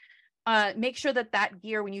 make sure that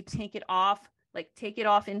gear, when you take it off, take it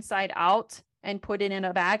off inside out and put it in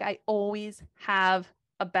a bag. I always have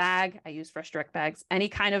a bag. I use Fresh Direct bags, any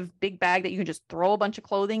kind of big bag that you can just throw a bunch of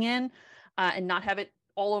clothing in and not have it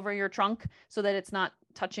all over your trunk, so that it's not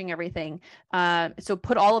touching everything. So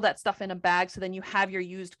put all of that stuff in a bag, so then you have your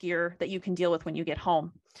used gear that you can deal with when you get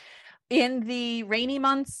home. In the rainy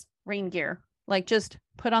months, rain gear, just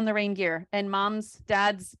put on the rain gear. And moms,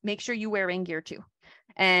 dads, make sure you wear rain gear too,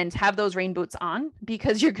 and have those rain boots on,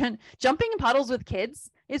 because jumping in puddles with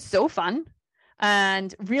kids is so fun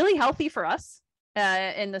and really healthy for us.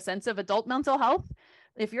 In the sense of adult mental health.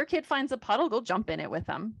 If your kid finds a puddle, go jump in it with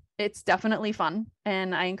them. It's definitely fun,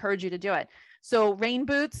 and I encourage you to do it. So rain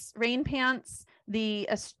boots, rain pants, the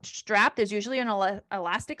strap, there's usually an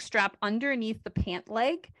elastic strap underneath the pant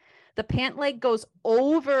leg. The pant leg goes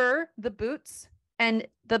over the boots, and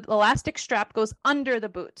the elastic strap goes under the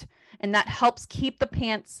boot. And that helps keep the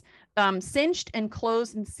pants cinched and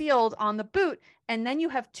closed and sealed on the boot. And then you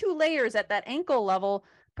have 2 layers at that ankle level,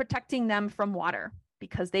 protecting them from water,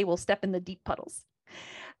 because they will step in the deep puddles.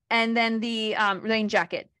 And then the rain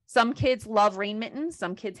jacket. Some kids love rain mittens.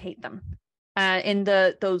 Some kids hate them. In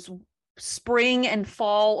those spring and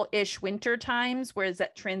fall-ish winter times, where it's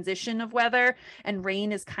that transition of weather and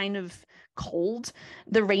rain is kind of cold,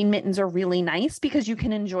 the rain mittens are really nice, because you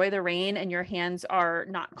can enjoy the rain and your hands are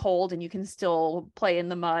not cold, and you can still play in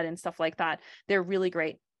the mud and stuff like that. They're really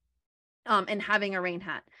great. And having a rain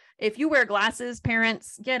hat. If you wear glasses,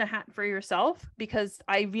 parents, get a hat for yourself, because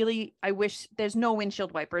I wish there's no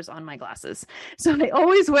windshield wipers on my glasses. So I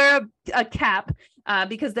always wear a cap,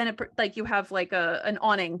 because then you have an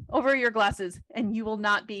awning over your glasses, and you will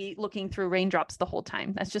not be looking through raindrops the whole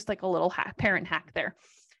time. That's just a little parent hack there.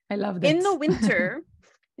 I love that. In the winter,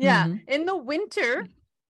 yeah, Mm-hmm. In the winter,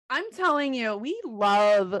 I'm telling you, we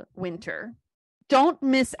love winter. Don't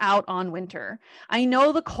miss out on winter. I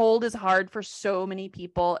know the cold is hard for so many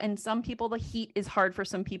people, and some people, the heat is hard for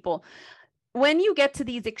some people. When you get to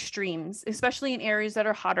these extremes, especially in areas that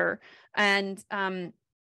are hotter, and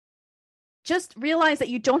just realize that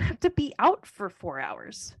you don't have to be out for 4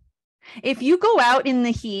 hours. If you go out in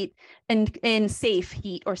the heat, and in safe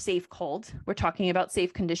heat or safe cold, we're talking about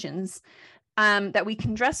safe conditions that we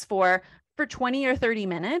can dress for 20 or 30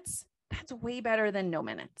 minutes, that's way better than no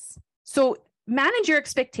minutes. So manage your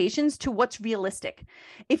expectations to what's realistic.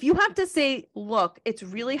 If you have to say, look, it's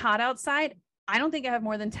really hot outside, I don't think I have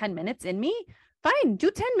more than 10 minutes in me, fine, do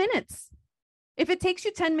 10 minutes. If it takes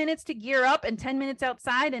you 10 minutes to gear up and 10 minutes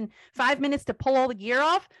outside and 5 minutes to pull all the gear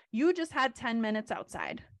off, you just had 10 minutes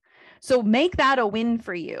outside. So make that a win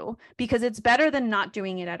for you, because it's better than not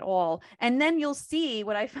doing it at all. And then you'll see,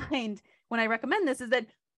 what I find when I recommend this is that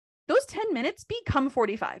those 10 minutes become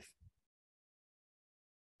 45.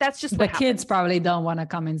 That's just what happens. The kids probably don't want to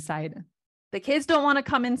come inside. The kids don't want to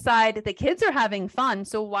come inside. The kids are having fun.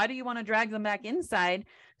 So why do you want to drag them back inside?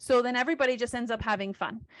 So then everybody just ends up having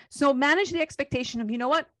fun. So manage the expectation of, you know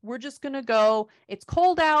what, we're just going to go. It's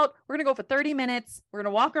cold out. We're going to go for 30 minutes. We're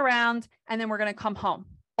going to walk around and then we're going to come home.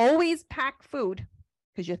 Always pack food,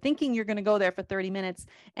 because you're thinking you're going to go there for 30 minutes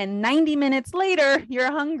and 90 minutes later,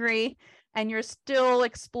 you're hungry and you're still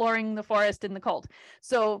exploring the forest in the cold.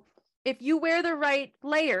 So if you wear the right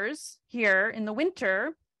layers here in the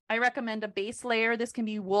winter, I recommend a base layer. This can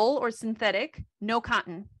be wool or synthetic, no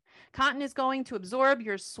cotton. Cotton is going to absorb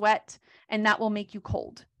your sweat and that will make you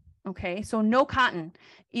cold. Okay, so no cotton.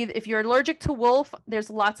 If you're allergic to wool,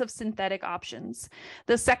 there's lots of synthetic options.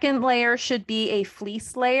 The second layer should be a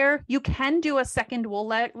fleece layer. You can do a second wool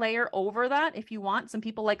layer over that if you want. Some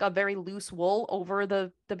people like a very loose wool over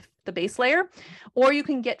the base layer, or you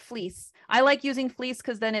can get fleece. I like using fleece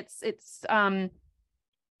because then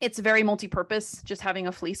it's very multi-purpose, just having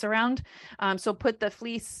a fleece around. So put the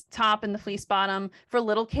fleece top and the fleece bottom. For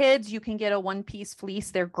little kids, you can get a one-piece fleece.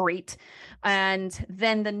 They're great. And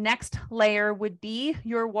then the next layer would be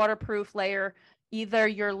your waterproof layer. Either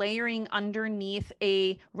you're layering underneath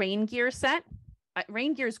a rain gear set.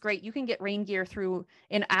 Rain gear is great. You can get rain gear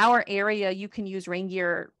in our area. You can use rain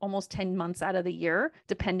gear almost 10 months out of the year,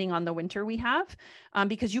 depending on the winter we have,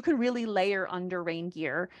 because you can really layer under rain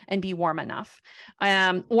gear and be warm enough.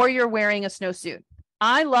 Or you're wearing a snowsuit.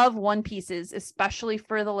 I love one pieces, especially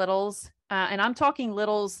for the littles. And I'm talking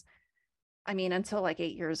littles, until like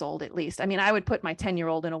 8 years old, at least. I would put my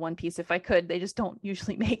 10-year-old in a one piece if I could. They just don't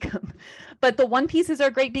usually make them. But the one pieces are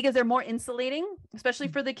great because they're more insulating, especially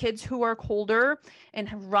for the kids who are colder and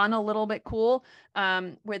run a little bit cool,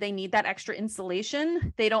 where they need that extra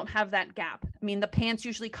insulation. They don't have that gap. The pants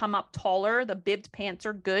usually come up taller. The bibbed pants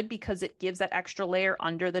are good because it gives that extra layer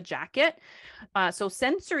under the jacket. So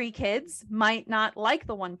sensory kids might not like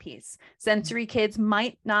the one piece. Sensory kids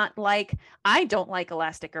might not like, I don't like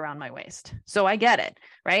elastic around my waist. So I get it,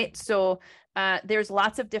 right? So there's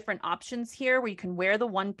lots of different options here where you can wear the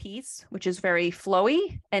one piece, which is very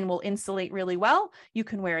flowy and will insulate really well. You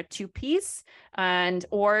can wear a two piece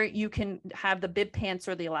or you can have the bib pants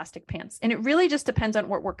or the elastic pants. And it really just depends on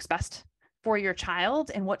what works best for your child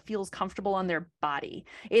and what feels comfortable on their body.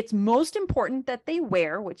 It's most important that they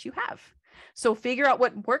wear what you have. So figure out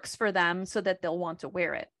what works for them so that they'll want to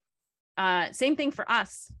wear it. Same thing for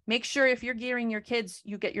us. Make sure if you're gearing your kids,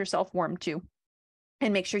 you get yourself warm too,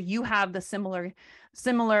 and make sure you have the similar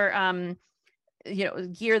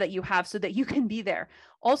gear that you have so that you can be there.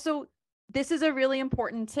 Also, this is a really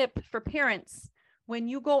important tip for parents. When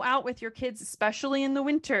you go out with your kids, especially in the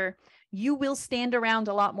winter, you will stand around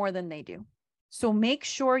a lot more than they do. So make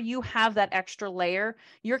sure you have that extra layer.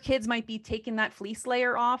 Your kids might be taking that fleece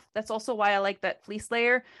layer off. That's also why I like that fleece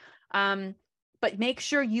layer. But make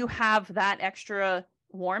sure you have that extra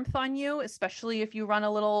warmth on you, especially if you run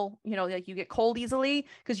a little, like you get cold easily,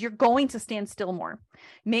 because you're going to stand still more.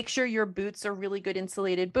 Make sure your boots are really good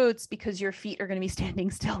insulated boots because your feet are going to be standing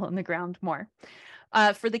still on the ground more.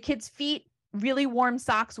 For the kids' feet, really warm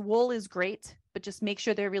socks. Wool is great, but just make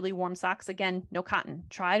sure they're really warm socks. Again, no cotton.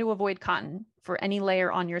 Try to avoid cotton for any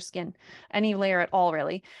layer on your skin, any layer at all,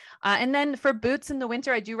 really. And then for boots in the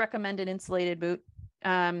winter, I do recommend an insulated boot.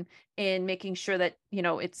 In making sure that,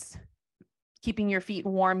 it's keeping your feet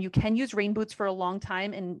warm. You can use rain boots for a long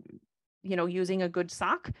time and, using a good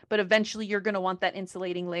sock, but eventually you're going to want that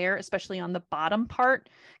insulating layer, especially on the bottom part,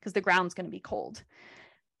 because the ground's going to be cold.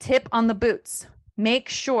 Tip on the boots. Make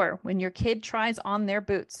sure when your kid tries on their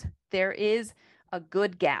boots, there is a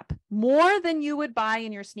good gap, more than you would buy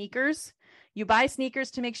in your sneakers. You buy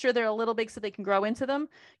sneakers to make sure they're a little big so they can grow into them.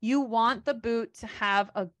 You want the boot to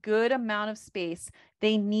have a good amount of space.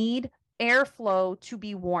 They need airflow to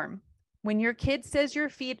be warm. When your kid says their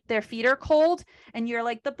feet are cold and you're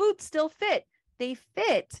like, the boots still fit. They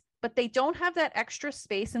fit, but they don't have that extra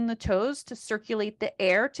space in the toes to circulate the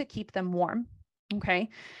air to keep them warm. Okay.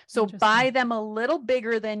 So buy them a little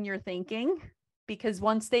bigger than you're thinking, because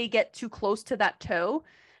once they get too close to that toe,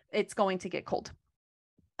 it's going to get cold.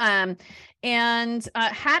 Hats,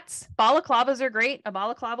 balaclavas are great. A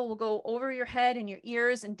balaclava will go over your head and your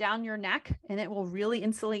ears and down your neck, and it will really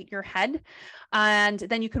insulate your head. And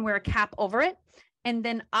then you can wear a cap over it. And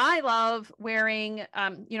then I love wearing,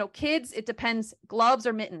 kids, it depends, gloves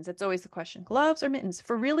or mittens. It's always the question, gloves or mittens.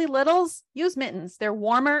 For really littles, use mittens. They're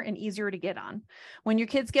warmer and easier to get on. When your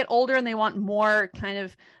kids get older and they want more kind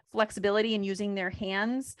of flexibility in using their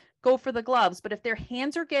hands, go for the gloves. But if their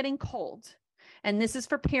hands are getting cold, and this is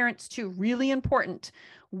for parents too, really important,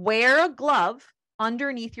 wear a glove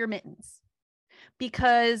underneath your mittens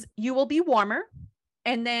because you will be warmer.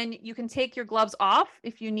 And then you can take your gloves off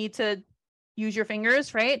if you need to use your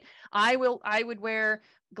fingers, right? I would wear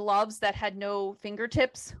gloves that had no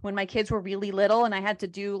fingertips when my kids were really little and I had to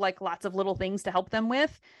do like lots of little things to help them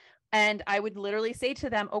with. And I would literally say to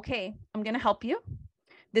them, okay, I'm going to help you.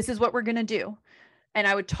 This is what we're going to do. And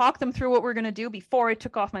I would talk them through what we're going to do before I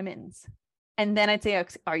took off my mittens. And then I'd say,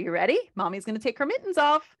 are you ready? Mommy's going to take her mittens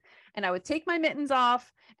off. And I would take my mittens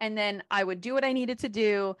off and then I would do what I needed to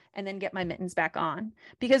do and then get my mittens back on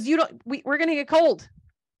because we're going to get cold.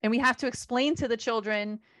 And we have to explain to the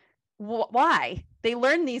children why they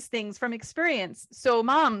learn these things from experience. So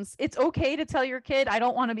moms, it's okay to tell your kid, I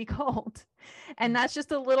don't want to be cold. And that's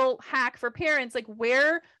just a little hack for parents, like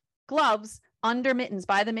wear gloves under mittens,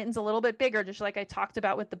 buy the mittens a little bit bigger, just like I talked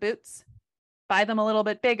about with the boots, buy them a little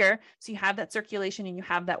bit bigger. So you have that circulation and you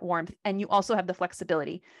have that warmth and you also have the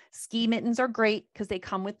flexibility. Ski mittens are great because they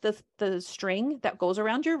come with the string that goes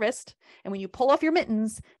around your wrist. And when you pull off your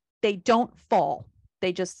mittens, they don't fall.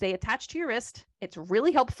 They just stay attached to your wrist. It's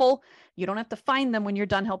really helpful. You don't have to find them when you're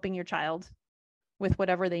done helping your child with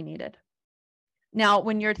whatever they needed. Now,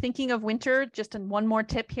 when you're thinking of winter, just one more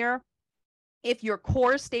tip here. If your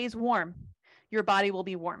core stays warm, your body will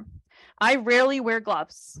be warm. I rarely wear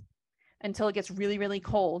gloves until it gets really, really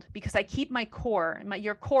cold because I keep my core.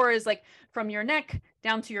 Your core is like from your neck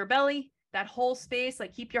down to your belly, that whole space,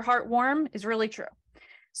 like keep your heart warm is really true.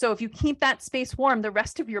 So if you keep that space warm, the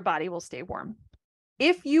rest of your body will stay warm.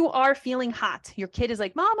 If you are feeling hot, your kid is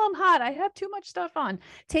like, Mom, I'm hot. I have too much stuff on.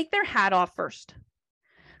 Take their hat off first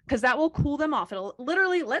because that will cool them off. It'll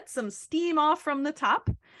literally let some steam off from the top.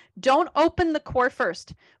 Don't open the core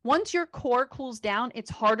first. Once your core cools down, it's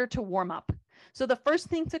harder to warm up. So the first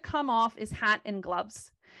thing to come off is hat and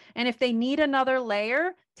gloves. And if they need another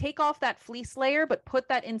layer, take off that fleece layer, but put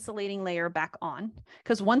that insulating layer back on.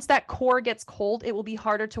 Because once that core gets cold, it will be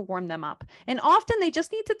harder to warm them up. And often they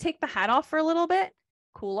just need to take the hat off for a little bit,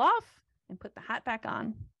 cool off, and put the hat back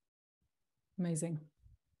on. Amazing.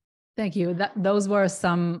 Thank you. Those were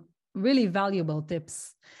some really valuable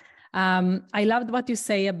tips. I loved what you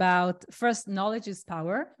say about first, knowledge is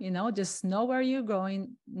power, just know where you're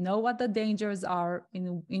going, know what the dangers are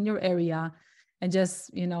in your area. And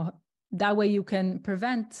just, that way you can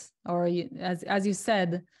prevent, or as you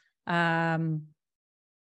said, know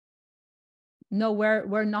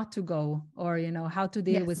where not to go, or how to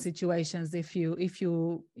deal with situations if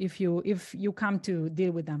you come to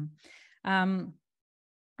deal with them.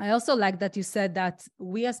 I also like that you said that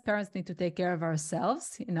we as parents need to take care of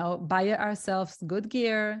ourselves, buy ourselves good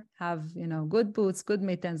gear, have good boots, good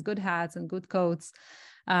mittens, good hats, and good coats,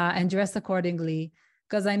 and dress accordingly.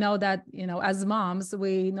 Because I know that, as moms,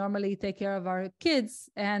 we normally take care of our kids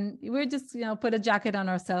and we're just, put a jacket on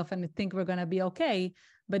ourselves and think we're going to be okay.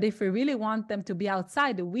 But if we really want them to be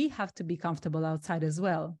outside, we have to be comfortable outside as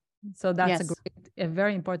well. So that's a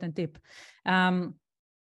very important tip. And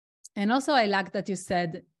also I like that you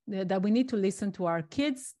said that we need to listen to our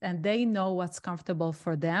kids and they know what's comfortable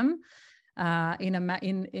for them.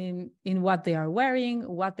 In what they are wearing,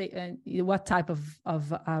 what type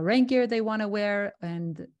of rain gear they want to wear,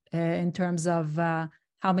 and in terms of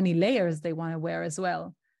how many layers they want to wear as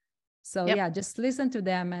well. So just listen to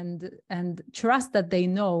them and trust that they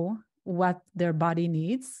know what their body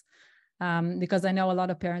needs. Because I know a lot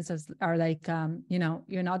of parents are like,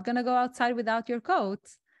 you're not going to go outside without your coat,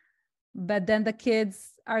 but then the kids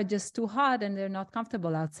are just too hot and they're not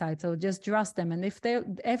comfortable outside. So just trust them. And if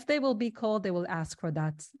they will be cold, they will ask for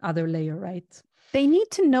that other layer, right? They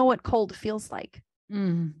need to know what cold feels like.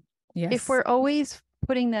 Yes. If we're always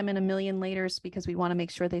putting them in a million layers because we want to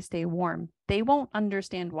make sure they stay warm, they won't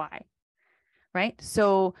understand why. Right.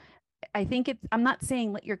 So I think I'm not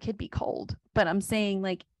saying let your kid be cold, but I'm saying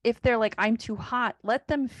like, if they're like, I'm too hot, let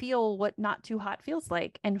them feel what not too hot feels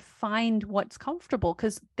like and find what's comfortable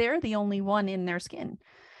because they're the only one in their skin.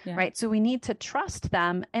 Yeah. Right. So we need to trust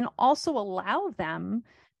them and also allow them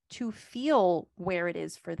to feel where it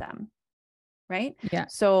is for them. Right. Yeah.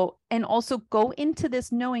 So, and also go into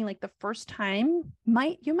this knowing like the first time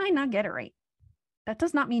you might not get it right. That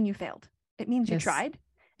does not mean you failed. It means you tried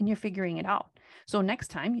and you're figuring it out. So next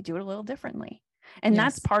time you do it a little differently. And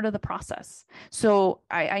that's part of the process. So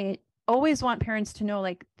I always want parents to know,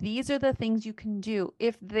 like, these are the things you can do.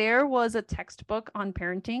 If there was a textbook on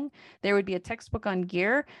parenting, there would be a textbook on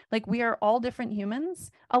gear. Like, we are all different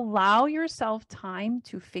humans. Allow yourself time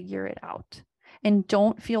to figure it out. And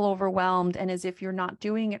don't feel overwhelmed and as if you're not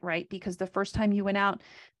doing it right, because the first time you went out,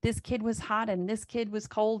 this kid was hot and this kid was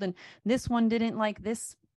cold and this one didn't like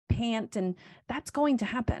this pant, and that's going to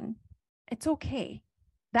happen. It's okay.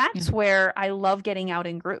 That's where I love getting out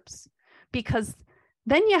in groups, because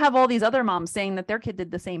then you have all these other moms saying that their kid did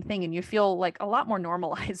the same thing and you feel like a lot more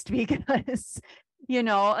normalized because,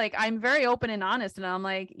 like, I'm very open and honest and I'm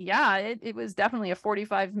like, yeah, it was definitely a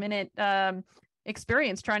 45-minute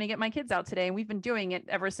experience trying to get my kids out today. And we've been doing it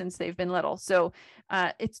ever since they've been little. So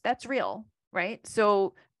that's real, right?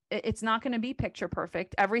 So it's not going to be picture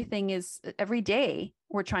perfect. Everything is, every day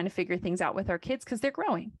we're trying to figure things out with our kids because they're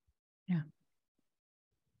growing. Yeah.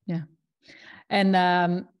 Yeah.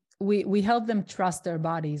 And we help them trust their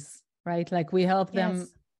bodies, right? Like we help them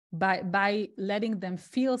by letting them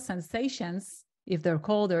feel sensations. If they're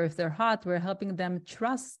cold or if they're hot, we're helping them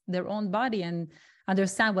trust their own body and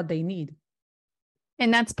understand what they need.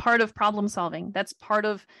 And that's part of problem solving. That's part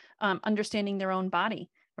of understanding their own body,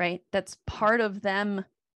 right? That's part of them.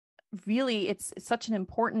 Really, it's such an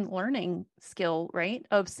important learning skill, right?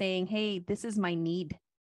 Of saying, hey, this is my need.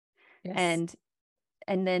 Yes.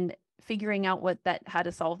 And then figuring out how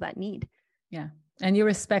to solve that need. Yeah. And you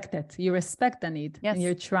respect it. You respect the need. Yes. And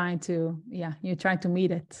you're trying to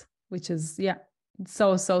meet it, which is,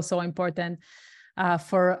 so important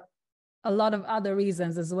for a lot of other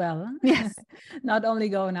reasons as well. Yes. Not only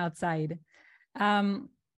going outside.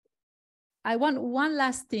 I want one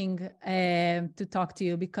last thing to talk to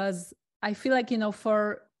you, because I feel like,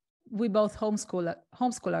 we both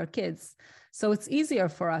homeschool our kids. So it's easier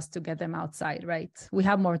for us to get them outside, right? We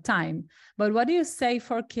have more time. But what do you say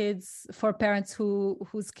for parents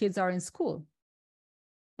whose kids are in school?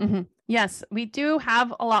 Mm-hmm. Yes, we do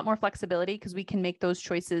have a lot more flexibility because we can make those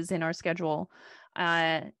choices in our schedule.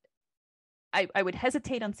 I would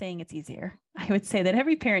hesitate on saying it's easier. I would say that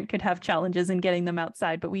every parent could have challenges in getting them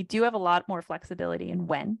outside, but we do have a lot more flexibility in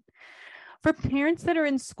when. For parents that are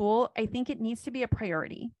in school, I think it needs to be a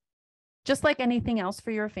priority. Just like anything else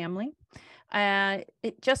for your family,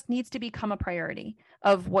 it just needs to become a priority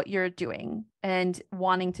of what you're doing and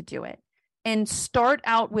wanting to do it, and start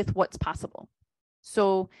out with what's possible.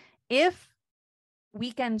 So if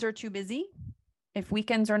weekends are too busy, if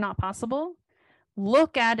weekends are not possible,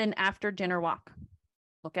 look at an after dinner walk.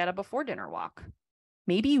 Look at a before dinner walk.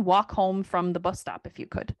 Maybe walk home from the bus stop if you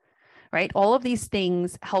could, right? All of these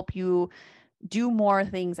things help you do more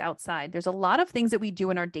things outside. There's a lot of things that we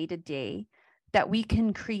do in our day-to-day that we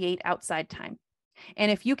can create outside time.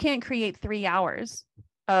 And if you can't create 3 hours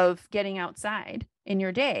of getting outside in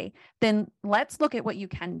your day, then let's look at what you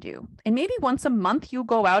can do. And maybe once a month you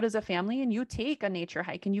go out as a family and you take a nature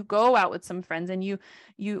hike and you go out with some friends and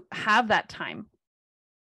you have that time.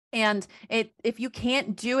 And if you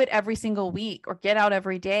can't do it every single week or get out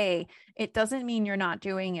every day, it doesn't mean you're not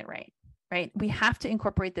doing it right? We have to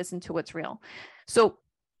incorporate this into what's real. So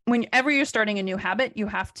whenever you're starting a new habit, you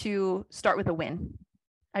have to start with a win.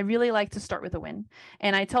 I really like to start with a win.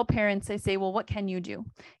 And I tell parents, I say, well, what can you do?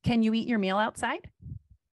 Can you eat your meal outside?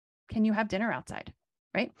 Can you have dinner outside,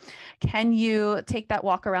 right? Can you take that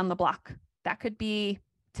walk around the block? That could be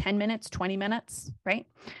 10 minutes, 20 minutes, right?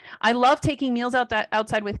 I love taking meals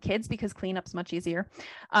outside with kids because cleanup's much easier.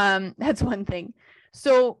 That's one thing.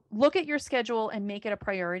 So look at your schedule and make it a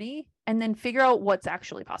priority, and then figure out what's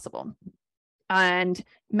actually possible and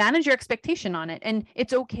manage your expectation on it. And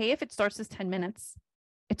it's okay if it starts as 10 minutes.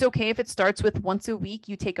 It's okay if it starts with once a week,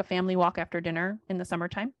 you take a family walk after dinner in the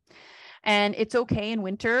summertime. And it's okay in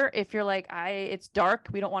winter if you're like, it's dark,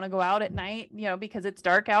 we don't want to go out at night, because it's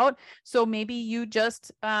dark out. So maybe you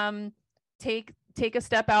just take a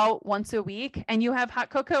step out once a week and you have hot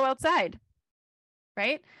cocoa outside,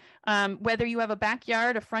 right? Whether you have a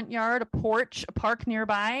backyard, a front yard, a porch, a park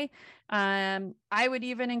nearby. I would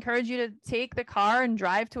even encourage you to take the car and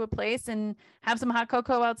drive to a place and have some hot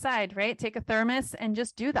cocoa outside, right? Take a thermos and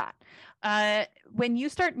just do that. When you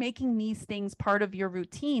start making these things part of your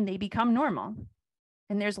routine, they become normal.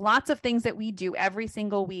 And there's lots of things that we do every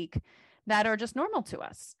single week that are just normal to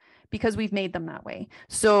us because we've made them that way.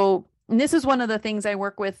 So this is one of the things I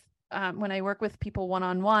work with when I work with people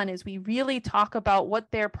one-on-one, is we really talk about what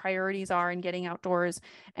their priorities are in getting outdoors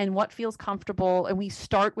and what feels comfortable. And we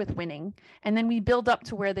start with winning, and then we build up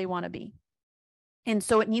to where they want to be. And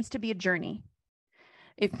so it needs to be a journey.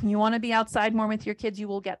 If you want to be outside more with your kids, you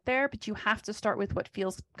will get there, but you have to start with what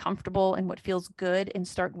feels comfortable and what feels good and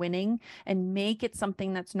start winning and make it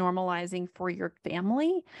something that's normalizing for your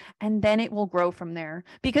family. And then it will grow from there.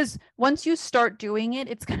 Because once you start doing it,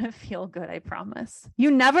 it's going to feel good, I promise.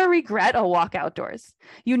 You never regret a walk outdoors.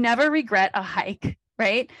 You never regret a hike,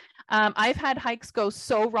 right? I've had hikes go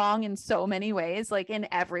so wrong in so many ways, like in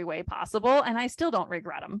every way possible, and I still don't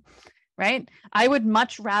regret them, right? I would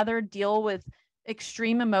much rather deal with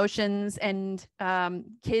extreme emotions and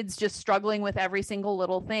kids just struggling with every single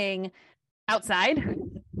little thing outside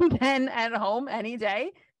than at home any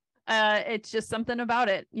day. It's just something about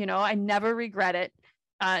it. I never regret it,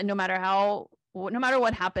 no matter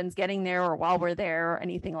what happens getting there or while we're there or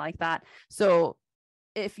anything like that. So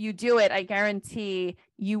if you do it, I guarantee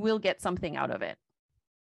you will get something out of it.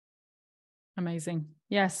 Amazing.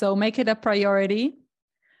 Yeah. So make it a priority,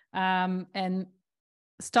 and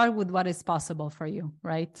start with what is possible for you,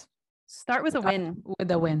 right? Start with a win.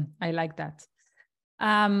 With a win. I like that.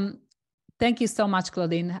 Thank you so much,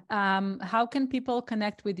 Claudine. How can people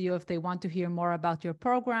connect with you if they want to hear more about your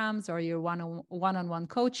programs or your one-on-one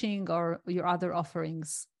coaching or your other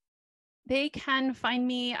offerings? They can find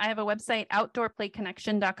me. I have a website,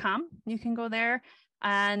 outdoorplayconnection.com. You can go there.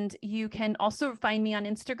 And you can also find me on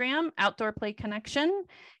Instagram, Outdoor Play Connection.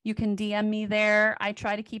 You can DM me there. I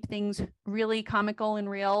try to keep things really comical and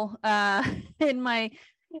real in my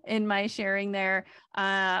sharing there.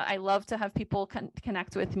 I love to have people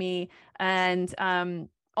connect with me. And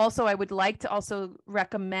also, I would like to also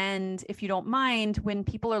recommend, if you don't mind, when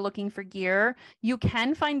people are looking for gear, you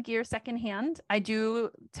can find gear secondhand. I do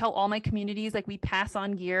tell all my communities, like, we pass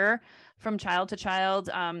on gear from child to child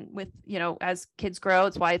with, as kids grow.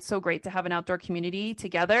 It's why it's so great to have an outdoor community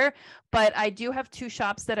together. But I do have two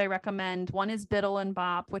shops that I recommend. One is Biddle and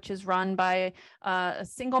Bop, which is run by a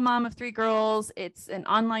single mom of 3 girls. It's an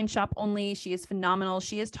online shop only. She is phenomenal.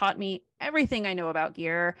 She has taught me everything I know about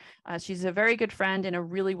gear. She's a very good friend and a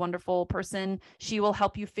really wonderful person. She will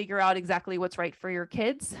help you figure out exactly what's right for your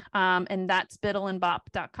kids. And that's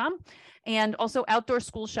biddleandbop.com. And also Outdoor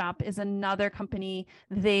School Shop is another company.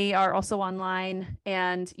 They are also online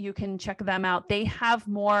and you can check them out. They have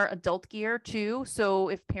more adult gear too. So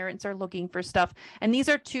if parents are looking for stuff, and these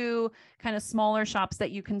are 2 kind of smaller shops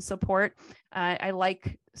that you can support. I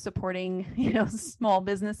like supporting, small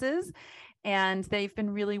businesses, and they've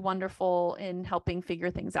been really wonderful in helping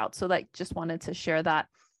figure things out. So I just wanted to share that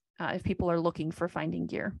if people are looking for finding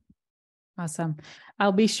gear. Awesome.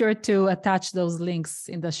 I'll be sure to attach those links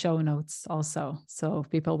in the show notes also. So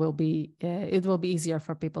people will be, it will be easier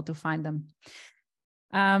for people to find them.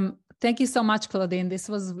 Thank you so much, Claudine. This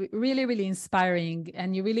was really, really inspiring.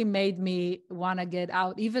 And you really made me want to get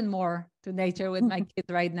out even more to nature with my kids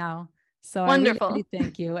right now. So wonderful. I really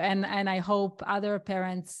thank you. And I hope other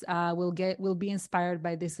parents will be inspired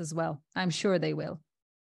by this as well. I'm sure they will.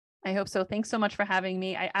 I hope so. Thanks so much for having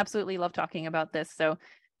me. I absolutely love talking about this. So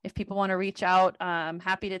if people want to reach out, I'm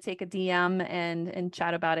happy to take a DM and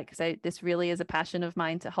chat about it, because this really is a passion of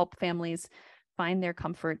mine to help families find their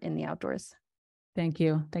comfort in the outdoors. Thank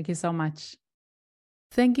you. Thank you so much.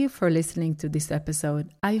 Thank you for listening to this episode.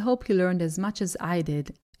 I hope you learned as much as I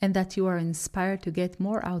did and that you are inspired to get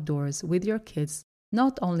more outdoors with your kids,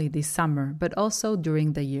 not only this summer, but also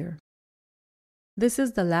during the year. This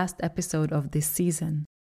is the last episode of this season.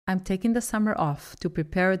 I'm taking the summer off to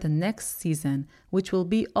prepare the next season, which will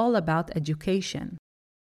be all about education.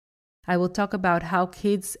 I will talk about how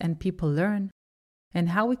kids and people learn, and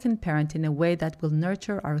how we can parent in a way that will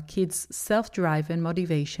nurture our kids' self-drive and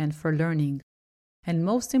motivation for learning, and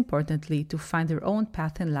most importantly, to find their own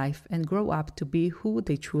path in life and grow up to be who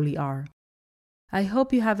they truly are. I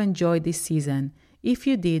hope you have enjoyed this season. If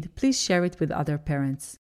you did, please share it with other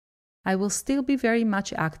parents. I will still be very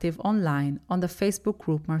much active online on the Facebook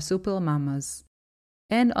group Marsupial Mamas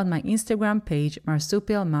and on my Instagram page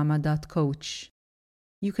marsupialmama.coach.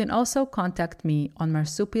 You can also contact me on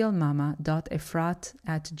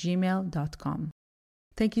marsupialmama.efrat@gmail.com.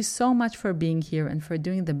 Thank you so much for being here and for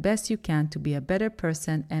doing the best you can to be a better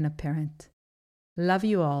person and a parent. Love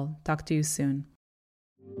you all. Talk to you soon.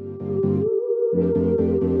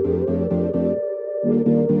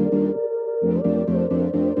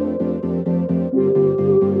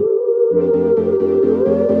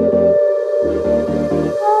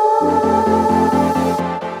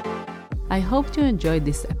 I hope you enjoyed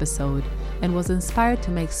this episode and was inspired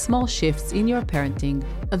to make small shifts in your parenting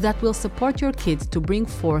that will support your kids to bring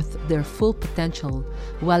forth their full potential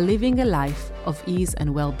while living a life of ease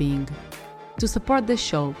and well-being. To support the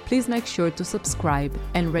show, please make sure to subscribe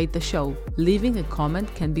and rate the show. Leaving a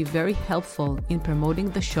comment can be very helpful in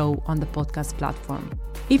promoting the show on the podcast platform.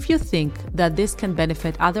 If you think that this can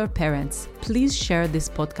benefit other parents, please share this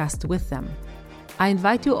podcast with them. I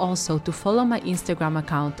invite you also to follow my Instagram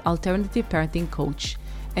account, Alternative Parenting Coach,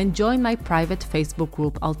 and join my private Facebook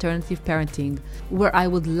group, Alternative Parenting, where I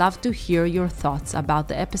would love to hear your thoughts about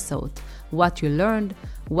the episode, what you learned,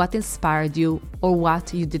 what inspired you, or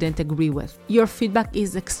what you didn't agree with. Your feedback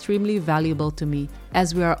is extremely valuable to me,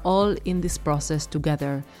 as we are all in this process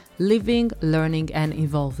together, living, learning, and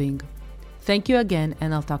evolving. Thank you again,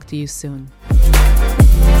 and I'll talk to you soon.